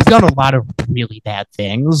existed? UN has done a lot of really bad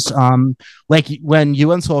things. Like when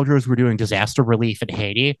UN soldiers were doing disaster relief in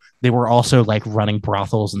Haiti, they were also like running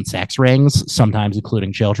brothels and sex rings, sometimes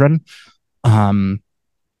including children. The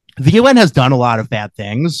UN has done a lot of bad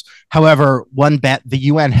things. However, the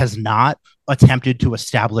UN has not attempted to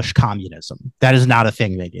establish communism. That is not a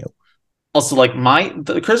thing they do. Also, like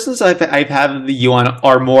the criticisms I've had of the UN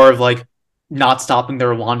are more of like not stopping the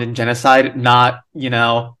Rwandan genocide, not,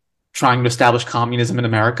 trying to establish communism in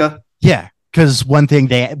America. Yeah, because one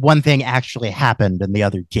thing actually happened and the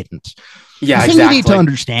other didn't. Yeah, the thing you need to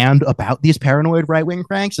understand about these paranoid right-wing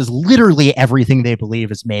cranks is literally everything they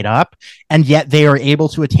believe is made up, and yet they are able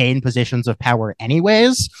to attain positions of power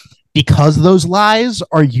anyways, because those lies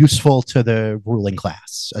are useful to the ruling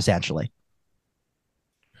class, essentially.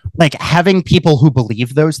 Like having people who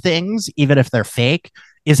believe those things, even if they're fake,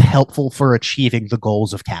 is helpful for achieving the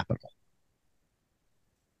goals of capital.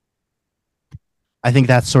 I think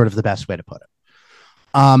that's sort of the best way to put it.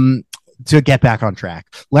 To get back on track,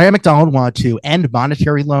 Larry McDonald wanted to end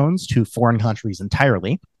monetary loans to foreign countries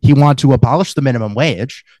entirely. He wanted to abolish the minimum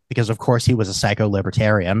wage because, of course, he was a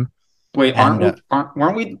psycho-libertarian. Wait,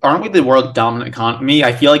 aren't we the world dominant economy?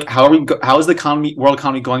 I feel like how is the world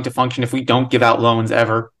economy going to function if we don't give out loans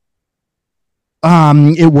ever?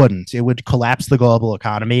 It wouldn't. It would collapse the global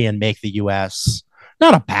economy and make the U.S.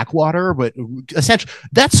 not a backwater, but essentially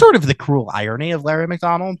that's sort of the cruel irony of Larry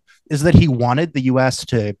McDonald is that he wanted the U.S.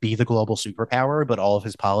 to be the global superpower, but all of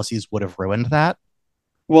his policies would have ruined that.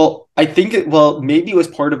 Well, maybe it was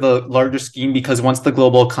part of a larger scheme because once the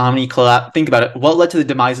global economy collapsed, think about it. What led to the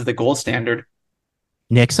demise of the gold standard?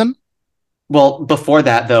 Nixon? Well, before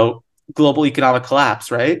that, though, global economic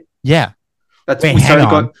collapse, right? Yeah. That's Wait, we hang started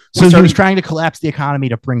on. going. So he was trying to collapse the economy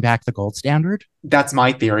to bring back the gold standard? That's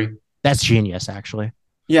my theory. That's genius, actually.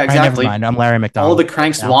 Yeah, All right, never exactly. mind. I'm Larry McDonald. All the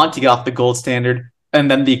cranks want to get off the gold standard, and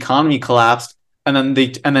then the economy collapsed, and then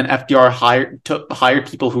FDR hired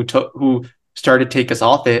people who started to take us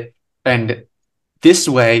off it, and this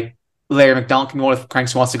way, Larry McDonald can be one of the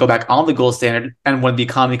cranks who wants to go back on the gold standard, and when the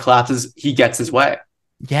economy collapses, he gets his way.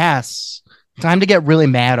 Yes. Time to get really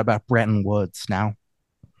mad about Bretton Woods now.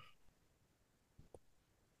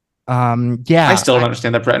 Yeah. I still don't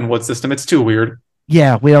understand the Bretton Woods system. It's too weird.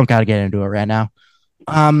 Yeah, we don't got to get into it right now.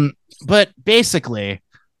 But basically,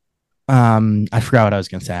 I forgot what I was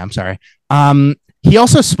going to say. I'm sorry. He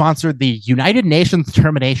also sponsored the United Nations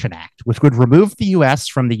Termination Act, which would remove the U.S.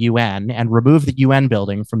 from the UN and remove the UN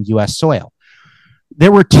building from U.S. soil.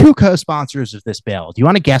 There were two co-sponsors of this bill. Do you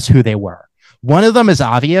want to guess who they were? One of them is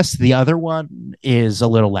obvious. The other one is a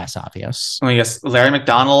little less obvious. Let me guess. Larry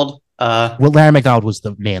McDonald. Well, Larry McDonald was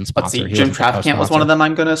the main sponsor. Let's see. Jim Traficant was one of them,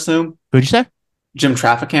 I'm going to assume. Who'd you say? Jim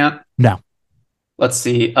Traficant? No. Let's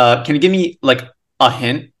see. Can you give me like a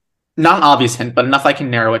hint? Not an obvious hint, but enough I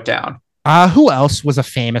can narrow it down. Who else was a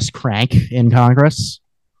famous crank in Congress?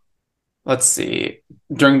 Let's see.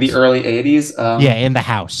 During the early 80s? Yeah, in the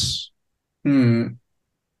House.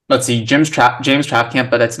 Let's see. James Traficant,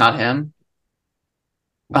 but it's not him.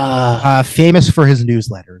 Famous for his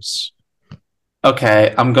newsletters.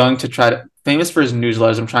 Okay, I'm going to try to... Famous for his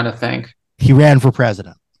newsletters, I'm trying to think. He ran for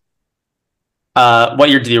president. What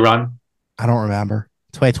year did he run? I don't remember.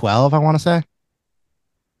 2012, I want to say.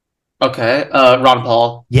 Okay, Ron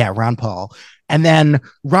Paul. Yeah, Ron Paul. And then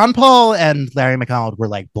Ron Paul and Larry McDonald were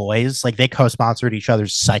like boys. Like they co-sponsored each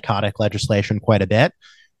other's psychotic legislation quite a bit.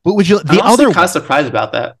 But would you... I'm kind of surprised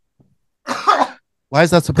about that. Why is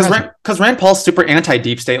that surprising? Because Rand Paul's super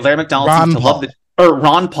anti-deep state. Larry McDonald seems to love it. Or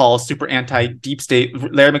Ron Paul's super anti-deep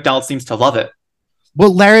state. Larry McDonald seems to love it.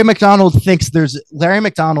 Well, Larry McDonald is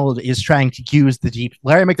trying to use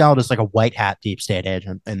Larry McDonald is like a white hat deep state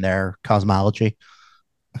agent in their cosmology.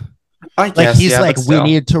 I guess, he's like, we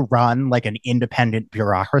need to run like an independent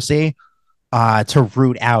bureaucracy to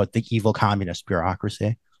root out the evil communist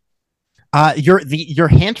bureaucracy. Your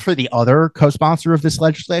hint for the other co-sponsor of this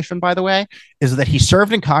legislation, by the way, is that he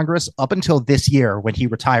served in Congress up until this year when he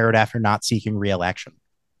retired after not seeking re-election.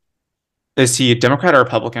 Is he a Democrat or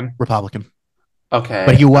Republican? Republican. Okay.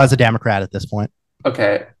 But he was a Democrat at this point.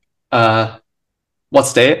 Okay. What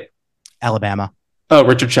state? Alabama. Oh,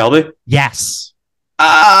 Richard Shelby? Yes.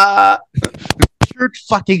 Richard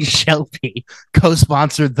fucking Shelby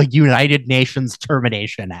co-sponsored the United Nations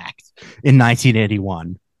Termination Act in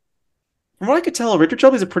 1981. From what I could tell, Richard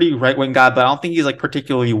Shelby's a pretty right-wing guy, but I don't think he's like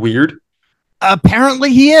particularly weird.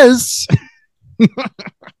 Apparently he is.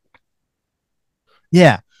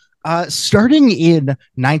 Yeah. Starting in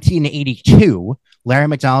 1982, Larry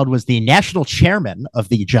McDonald was the national chairman of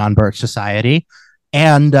the John Birch Society,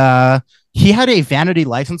 and he had a vanity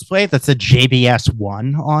license plate that said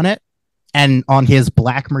JBS1 on it, and on his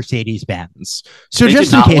black Mercedes Benz. So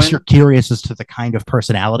just in case you're curious as to the kind of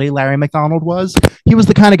personality Larry McDonald was, he was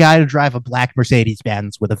the kind of guy to drive a black Mercedes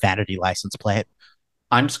Benz with a vanity license plate.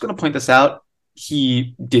 I'm just going to point this out.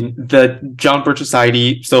 He didn't. The John Birch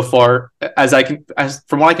Society, so far as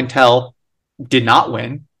from what I can tell, did not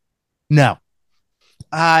win. No.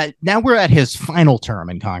 Now we're at his final term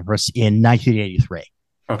in Congress in 1983.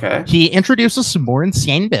 Okay. He introduces some more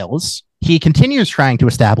insane bills. He continues trying to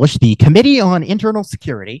establish the Committee on Internal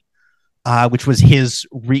Security, which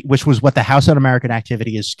was what the House Un-American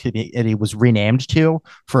Activities Committee was renamed to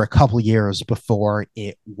for a couple years before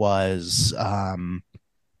it was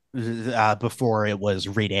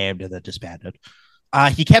renamed and then disbanded.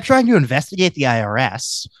 He kept trying to investigate the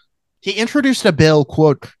IRS. He introduced a bill,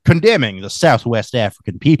 quote, condemning the Southwest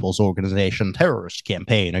African People's Organization terrorist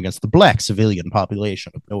campaign against the black civilian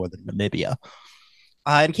population of northern Namibia.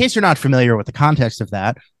 In case you're not familiar with the context of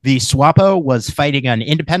that, the SWAPO was fighting an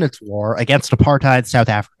independence war against apartheid South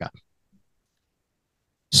Africa.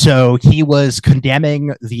 So he was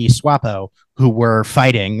condemning the SWAPO, who were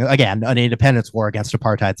fighting, again, an independence war against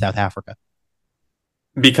apartheid South Africa.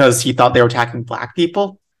 Because he thought they were attacking black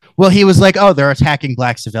people? Well, he was like, oh, they're attacking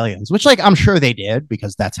black civilians, which, like, I'm sure they did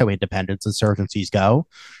because that's how independence insurgencies go.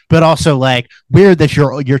 But also, like, weird that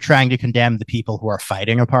you're trying to condemn the people who are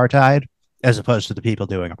fighting apartheid as opposed to the people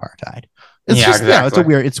doing apartheid. It's just,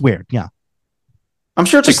 exactly. It's weird. Yeah. I'm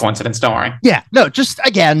sure it's just a coincidence. Don't worry. Yeah. No, just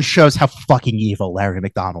again shows how fucking evil Larry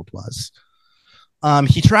McDonald was.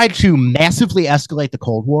 He tried to massively escalate the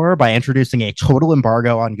Cold War by introducing a total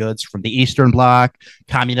embargo on goods from the Eastern Bloc,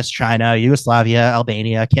 Communist China, Yugoslavia,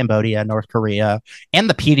 Albania, Cambodia, North Korea, and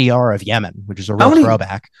the PDR of Yemen, which is a real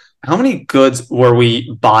throwback. How many goods were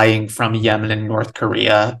we buying from Yemen and North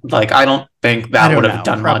Korea? Like, I don't think that would have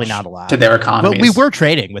done probably much not a lot to their economies. But we were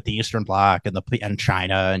trading with the Eastern Bloc and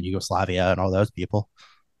China and Yugoslavia and all those people.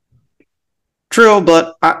 True,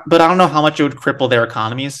 but I don't know how much it would cripple their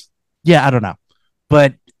economies. Yeah, I don't know.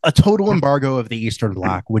 But a total embargo of the Eastern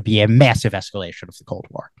Bloc would be a massive escalation of the Cold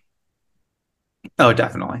War. Oh,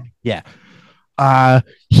 definitely. Yeah.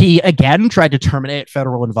 He again tried to terminate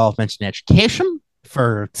federal involvement in education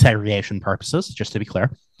for segregation purposes, just to be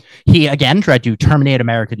clear. He again tried to terminate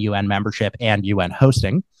American UN membership and UN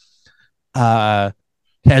hosting,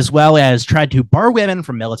 as well as tried to bar women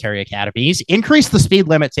from military academies, increase the speed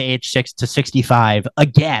limit to age 6 to 65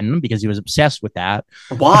 again, because he was obsessed with that.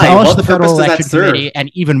 Why? Abolished the Federal Election Committee,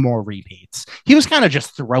 and even more repeats. He was kind of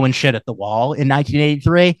just throwing shit at the wall in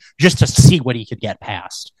 1983 just to see what he could get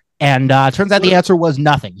passed. And turns out the answer was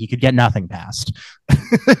nothing. He could get nothing passed.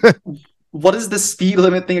 What is the speed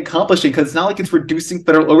limit thing accomplishing? Because it's not like it's reducing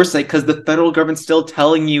federal oversight, because the federal government's still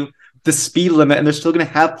telling you the speed limit, and they're still going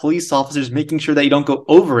to have police officers making sure that you don't go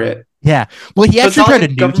over it. Yeah. Well, he actually tried a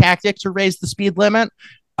new tactic to raise the speed limit.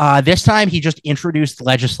 This time, he just introduced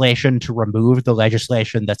legislation to remove the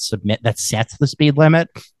legislation that sets the speed limit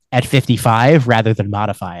at 55 rather than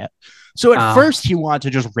modify it. So at first, he wanted to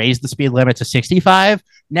just raise the speed limit to 65.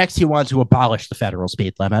 Next, he wanted to abolish the federal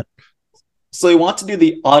speed limit. So he wants to do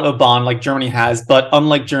the Autobahn like Germany has, but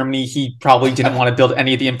unlike Germany, he probably didn't want to build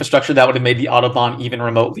any of the infrastructure that would have made the Autobahn even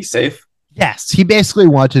remotely safe. Yes, he basically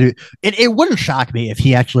wanted to do it. It wouldn't shock me if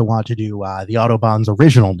he actually wanted to do the Autobahn's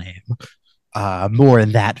original name, more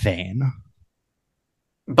in that vein.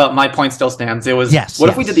 But my point still stands. It was, what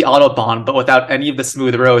if we did the Autobahn, but without any of the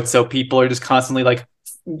smooth roads? So people are just constantly like,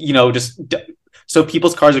 so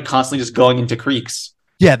people's cars are constantly just going into creeks.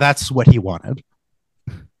 Yeah, that's what he wanted.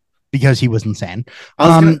 Because he was insane.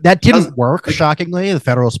 That didn't work, shockingly. The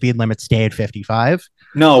federal speed limit stayed 55.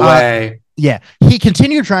 No way. Yeah. He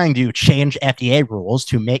continued trying to change FDA rules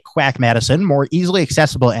to make quack medicine more easily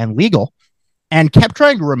accessible and legal, and kept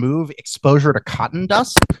trying to remove exposure to cotton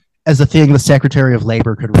dust as a thing the Secretary of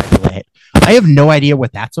Labor could regulate. I have no idea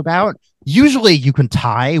what that's about. Usually you can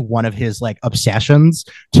tie one of his obsessions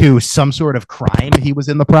to some sort of crime he was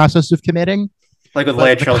in the process of committing. Like with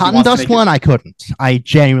the cotton dust one, I couldn't. I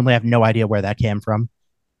genuinely have no idea where that came from.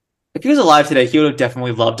 If he was alive today, he would have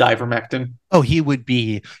definitely loved ivermectin. Oh, he would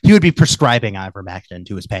be prescribing ivermectin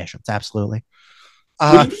to his patients. Absolutely.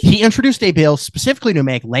 He introduced a bill specifically to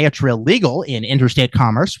make Laetrile legal in interstate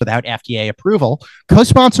commerce without FDA approval,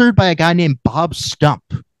 co-sponsored by a guy named Bob Stump.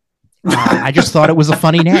 I just thought it was a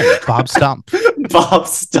funny name, Bob Stump. Bob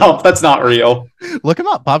Stump, that's not real. Look him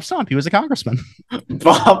up, Bob Stump. He was a congressman.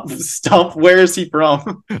 Bob Stump, where is he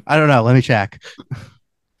from? I don't know. Let me check.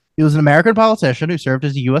 He was an American politician who served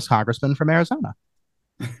as a U.S. congressman from Arizona.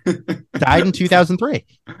 Died in 2003.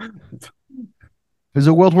 He was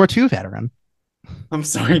a World War II veteran. I'm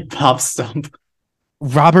sorry, Bob Stump.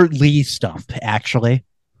 Robert Lee Stump, actually.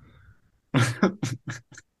 Do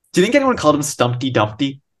you think anyone called him Stumpty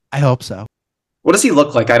Dumpty? I hope so. What does he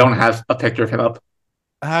look like? I don't have a picture of him up.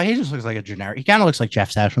 He just looks like a generic. He kind of looks like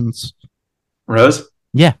Jeff Sessions. Rose?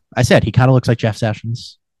 Yeah, I said he kind of looks like Jeff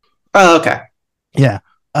Sessions. Oh, okay. Yeah.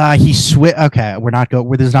 Okay, we're not going.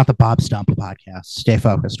 This is not the Bob Stump podcast. Stay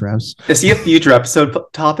focused, Rose. Is he a future episode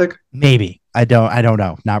topic? Maybe. I don't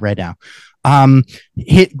know. Not right now.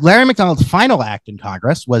 Larry McDonald's final act in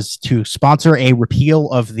Congress was to sponsor a repeal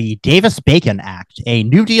of the Davis-Bacon Act, a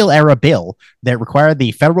New Deal era bill that required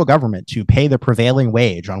the federal government to pay the prevailing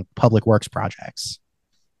wage on public works projects.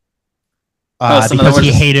 Because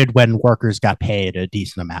he hated when workers got paid a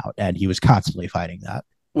decent amount, and he was constantly fighting that.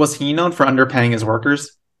 Was he known for underpaying his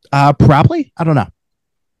workers? Probably. I don't know.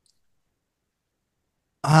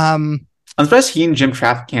 Um, I'm surprised he and Jim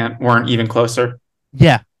Traficant weren't even closer.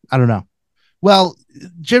 yeah, I don't know. Well,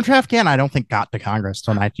 Jim Traficant, I don't think got to Congress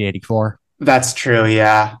till 1984. That's true,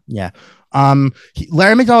 yeah. Yeah.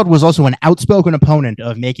 Larry McDonald was also an outspoken opponent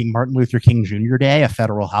of making Martin Luther King Jr. Day a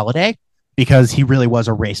federal holiday because he really was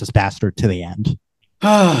a racist bastard to the end.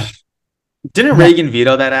 Didn't Yeah. Reagan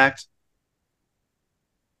veto that act?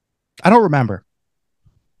 I don't remember.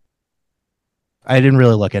 I didn't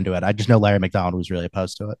really look into it. I just know Larry McDonald was really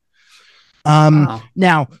opposed to it. Wow.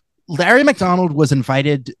 Now, Larry McDonald was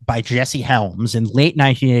invited by Jesse Helms in late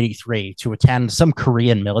 1983 to attend some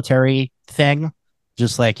Korean military thing,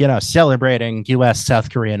 just like, celebrating U.S. South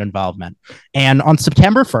Korean involvement. And on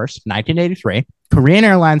September 1st, 1983, Korean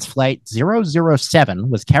Airlines Flight 007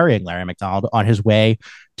 was carrying Larry McDonald on his way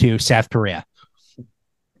to South Korea.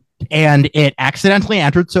 And it accidentally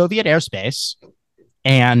entered Soviet airspace,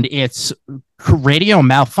 and its radio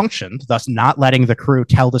malfunctioned, thus not letting the crew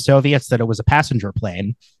tell the Soviets that it was a passenger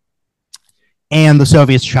plane. And the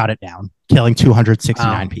Soviets shot it down, killing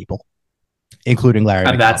 269 people, including Larry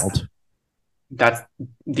And McDonald. that's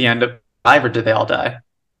the end of five, or did they all die?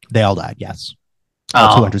 They all died, yes.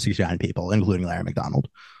 All 269 people, including Larry McDonald.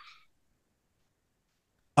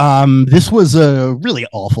 This was a really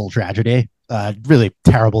awful tragedy. Really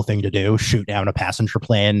terrible thing to do, shoot down a passenger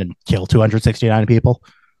plane and kill 269 people.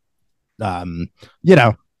 Yes,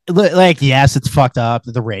 it's fucked up.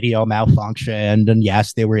 The radio malfunctioned, and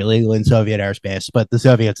yes, they were illegal in Soviet airspace, but the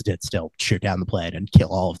Soviets did still shoot down the plane and kill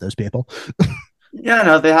all of those people. Yeah,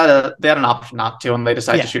 no, they had an option not to, and they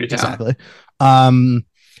decided to shoot it down. Exactly. To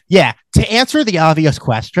answer the obvious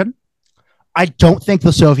question, I don't think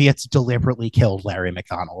the Soviets deliberately killed Larry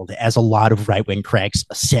McDonald, as a lot of right-wing cranks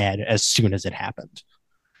said as soon as it happened.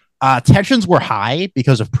 Tensions were high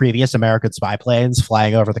because of previous American spy planes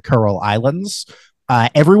flying over the Kuril Islands.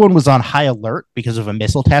 Everyone was on high alert because of a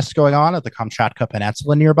missile test going on at the Kamchatka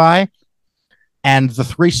Peninsula nearby. And the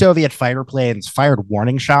 3 Soviet fighter planes fired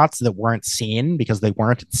warning shots that weren't seen because they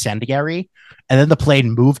weren't incendiary. And then the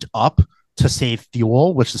plane moved up to save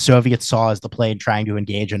fuel, which the Soviets saw as the plane trying to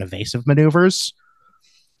engage in evasive maneuvers.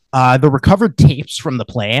 The recovered tapes from the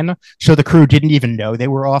plane show the crew didn't even know they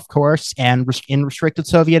were off course and in restricted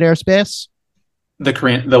Soviet airspace.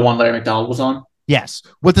 The one Larry McDonald was on? Yes.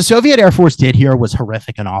 What the Soviet Air Force did here was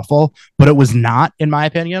horrific and awful, but it was not, in my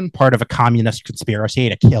opinion, part of a communist conspiracy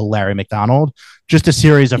to kill Larry McDonald, just a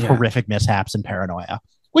series of horrific mishaps and paranoia,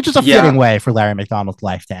 which is a fitting way for Larry McDonald's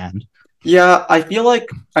life to end. Yeah, I feel like,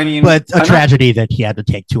 but a tragedy that he had to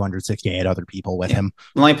take 268 other people with him.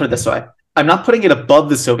 Let me put it this way. I'm not putting it above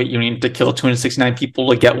the Soviet Union to kill 269 people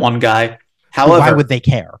to get one guy. However, why would they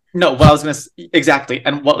care? No, what I was going to exactly.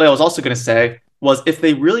 And what I was also going to say was, if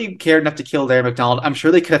they really cared enough to kill Larry McDonald, I'm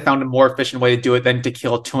sure they could have found a more efficient way to do it than to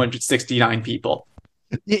kill 269 people.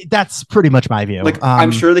 That's pretty much my view.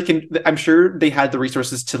 I'm sure they had the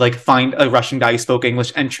resources to find a Russian guy who spoke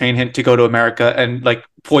English and train him to go to America and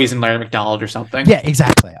poison Larry McDonald or something. Yeah,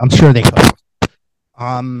 exactly. I'm sure they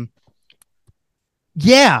could.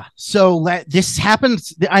 Yeah, so this happened.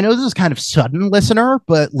 I know this is kind of sudden, listener,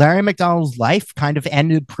 but Larry McDonald's life kind of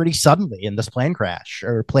ended pretty suddenly in this plane crash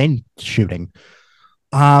or plane shooting.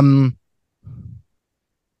 Yeah,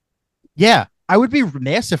 I would be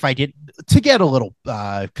remiss if I did, to get a little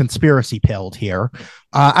conspiracy pilled here.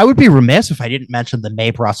 I would be remiss if I didn't mention the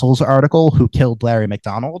Mae Brussels article, Who Killed Larry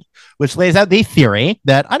McDonald, which lays out the theory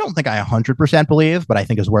that I don't think I 100% believe, but I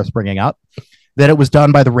think is worth bringing up, that it was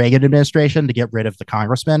done by the Reagan administration to get rid of the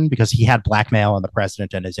congressman because he had blackmail on the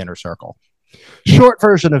president and his inner circle. Short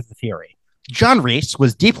version of the theory. John Reese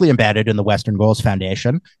was deeply embedded in the Western Goals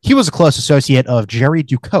Foundation. He was a close associate of Jerry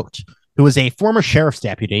Ducote, who was a former sheriff's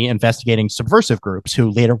deputy investigating subversive groups who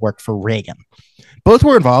later worked for Reagan. Both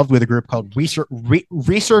were involved with a group called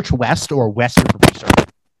Research West, or Western Research,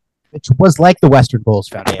 which was like the Western Goals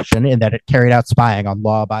Foundation in that it carried out spying on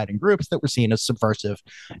law-abiding groups that were seen as subversive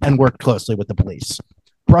and worked closely with the police.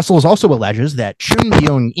 Brussels also alleges that Chun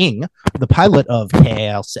Byung-ing, the pilot of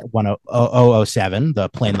KAL 1007, the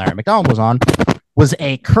plane Larry McDonald was on, was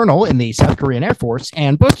a colonel in the South Korean Air Force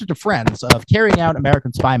and boasted to friends of carrying out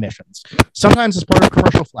American spy missions, sometimes as part of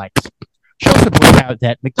commercial flights. She also pointed out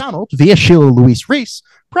that McDonald, via Sheila Louise Reese,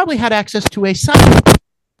 probably had access to a sign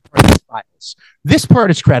files. This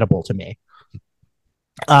part is credible to me.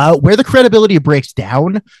 Where the credibility breaks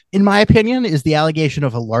down, in my opinion, is the allegation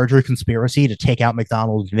of a larger conspiracy to take out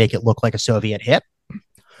McDonald and make it look like a Soviet hit.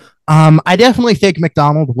 I definitely think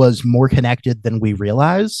McDonald was more connected than we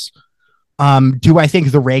realize. Do I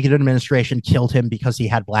think the Reagan administration killed him because he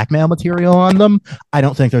had blackmail material on them? I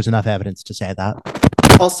don't think there's enough evidence to say that.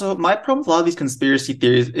 Also, my problem with a lot of these conspiracy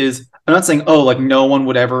theories is I'm not saying, oh, like no one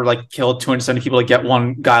would ever like kill 270 people to get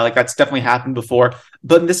one guy. Like that's definitely happened before.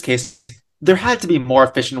 But in this case, there had to be a more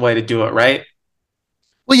efficient way to do it, right?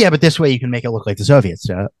 Well, yeah, but this way you can make it look like the Soviets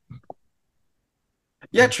did it.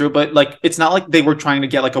 Yeah, true. But like it's not like they were trying to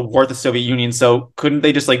get like a war with the Soviet Union. So couldn't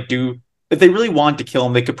they just like do if they really wanted to kill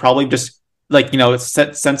him, they could probably just like,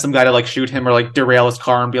 send some guy to like shoot him or like derail his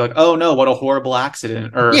car and be like, oh no, what a horrible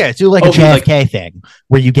accident. Or Yeah, do like a oh, JFK thing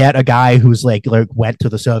where you get a guy who's like went to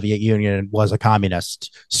the Soviet Union and was a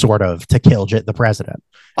communist, sort of, to kill the president,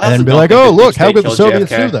 and then be like, "Oh, look, how could the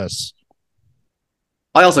Soviets do this?"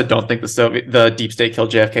 I also don't think the deep state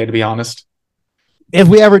killed JFK, to be honest. If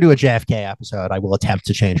we ever do a JFK episode, I will attempt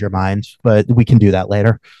to change your mind, but we can do that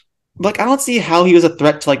later. Like, I don't see how he was a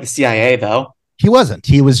threat to like the CIA, though. He wasn't.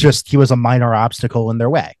 He was a minor obstacle in their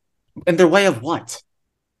way. In their way of what?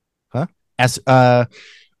 Huh?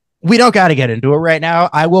 We don't got to get into it right now.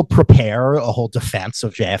 I will prepare a whole defense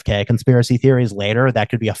of JFK conspiracy theories later. That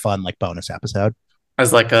could be a fun like bonus episode.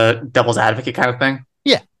 As like a devil's advocate kind of thing.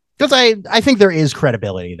 Yeah, because I think there is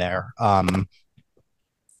credibility there.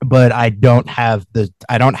 But I don't have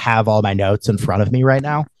all my notes in front of me right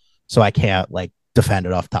now, so I can't like defend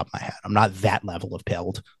it off the top of my head. I'm not that level of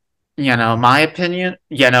pilled. My opinion,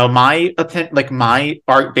 like my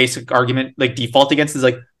basic argument, like default against is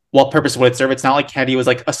like, what purpose would it serve? It's not like Kennedy was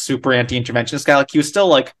like a super anti-interventionist guy. Like he was still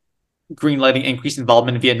like greenlighting increased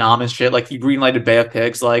involvement in Vietnam and shit. Like he greenlighted Bay of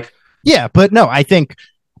Pigs. Like, yeah, but no, I think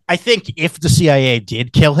if the CIA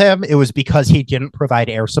did kill him, it was because he didn't provide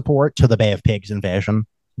air support to the Bay of Pigs invasion.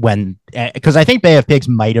 Because I think Bay of Pigs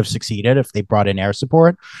might have succeeded if they brought in air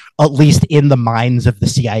support, at least in the minds of the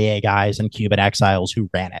CIA guys and Cuban exiles who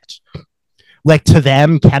ran it. Like to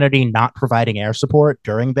them, Kennedy not providing air support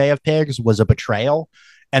during Bay of Pigs was a betrayal,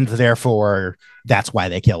 and therefore that's why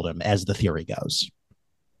they killed him, as the theory goes.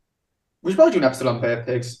 We should probably do an episode on Bay of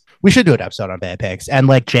Pigs. We should do an episode on Bay of Pigs and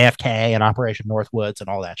like JFK and Operation Northwoods and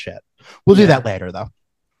all that shit. We'll do that later, though.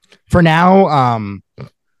 For now,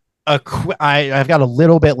 I've got a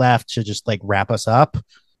little bit left to just like wrap us up.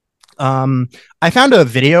 I found a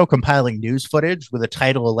video compiling news footage with a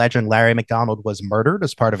title alleging Larry McDonald was murdered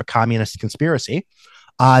as part of a communist conspiracy.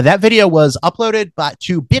 That video was uploaded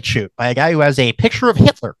to BitChute by a guy who has a picture of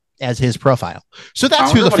Hitler as his profile. So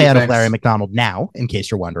that's who's a fan of Larry McDonald now, in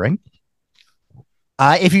case you're wondering.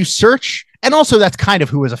 If you search, and also that's kind of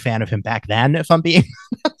who was a fan of him back then, if I'm being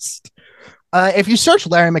honest. If you search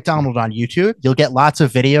Larry McDonald on YouTube, you'll get lots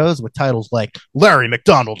of videos with titles like Larry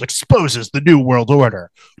McDonald exposes the New World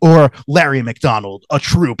Order or Larry McDonald, a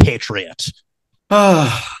true patriot.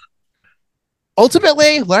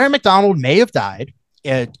 Ultimately, Larry McDonald may have died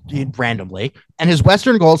randomly, and his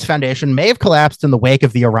Western Goals Foundation may have collapsed in the wake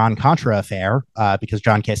of the Iran-Contra affair because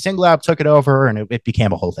John K. Singlab took it over, and it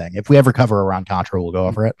became a whole thing. If we ever cover Iran-Contra, we'll go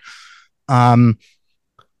over it.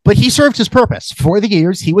 But he served his purpose. For the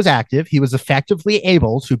years he was active, he was effectively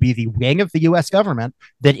able to be the wing of the U.S. government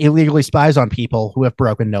that illegally spies on people who have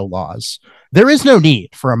broken no laws. There is no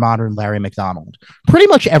need for a modern Larry McDonald. Pretty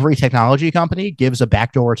much every technology company gives a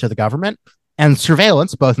backdoor to the government, and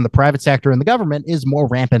surveillance, both in the private sector and the government, is more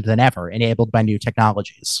rampant than ever, enabled by new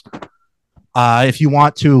technologies. If you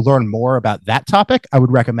want to learn more about that topic, I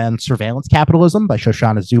would recommend Surveillance Capitalism by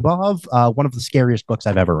Shoshana Zuboff, one of the scariest books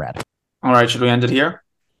I've ever read. All right, should we end it here?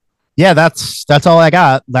 Yeah, that's all I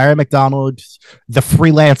got. Larry McDonald, the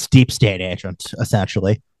freelance deep state agent,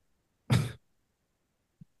 essentially.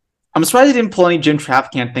 I'm surprised he didn't pull any Jim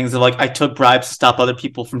Traficant things of like, I took bribes to stop other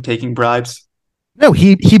people from taking bribes. No,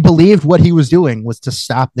 he believed what he was doing was to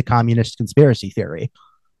stop the communist conspiracy theory.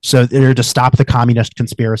 So they're to stop the communist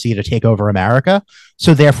conspiracy to take over America.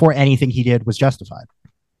 So therefore, anything he did was justified.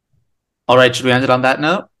 All right, should we end it on that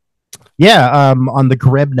note? Yeah, on the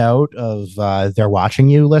grim note of they're watching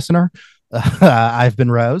you, listener, I've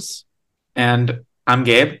been Rose. And I'm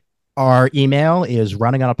Gabe. Our email is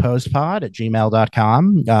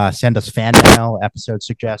runningonapostpod@gmail.com. Send us fan mail, episode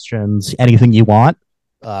suggestions, anything you want.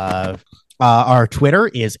 Our Twitter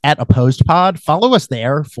is @opposedpod. Follow us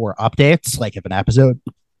there for updates, like if an episode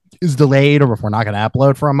is delayed or if we're not going to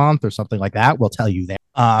upload for a month or something like that, we'll tell you there.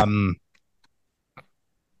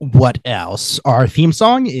 What else? Our theme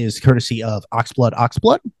song is courtesy of Oxblood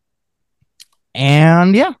Oxblood.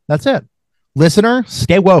 And yeah, that's it. Listener,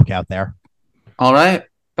 stay woke out there. All right.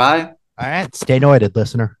 Bye. All right. Stay noited,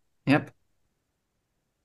 listener. Yep.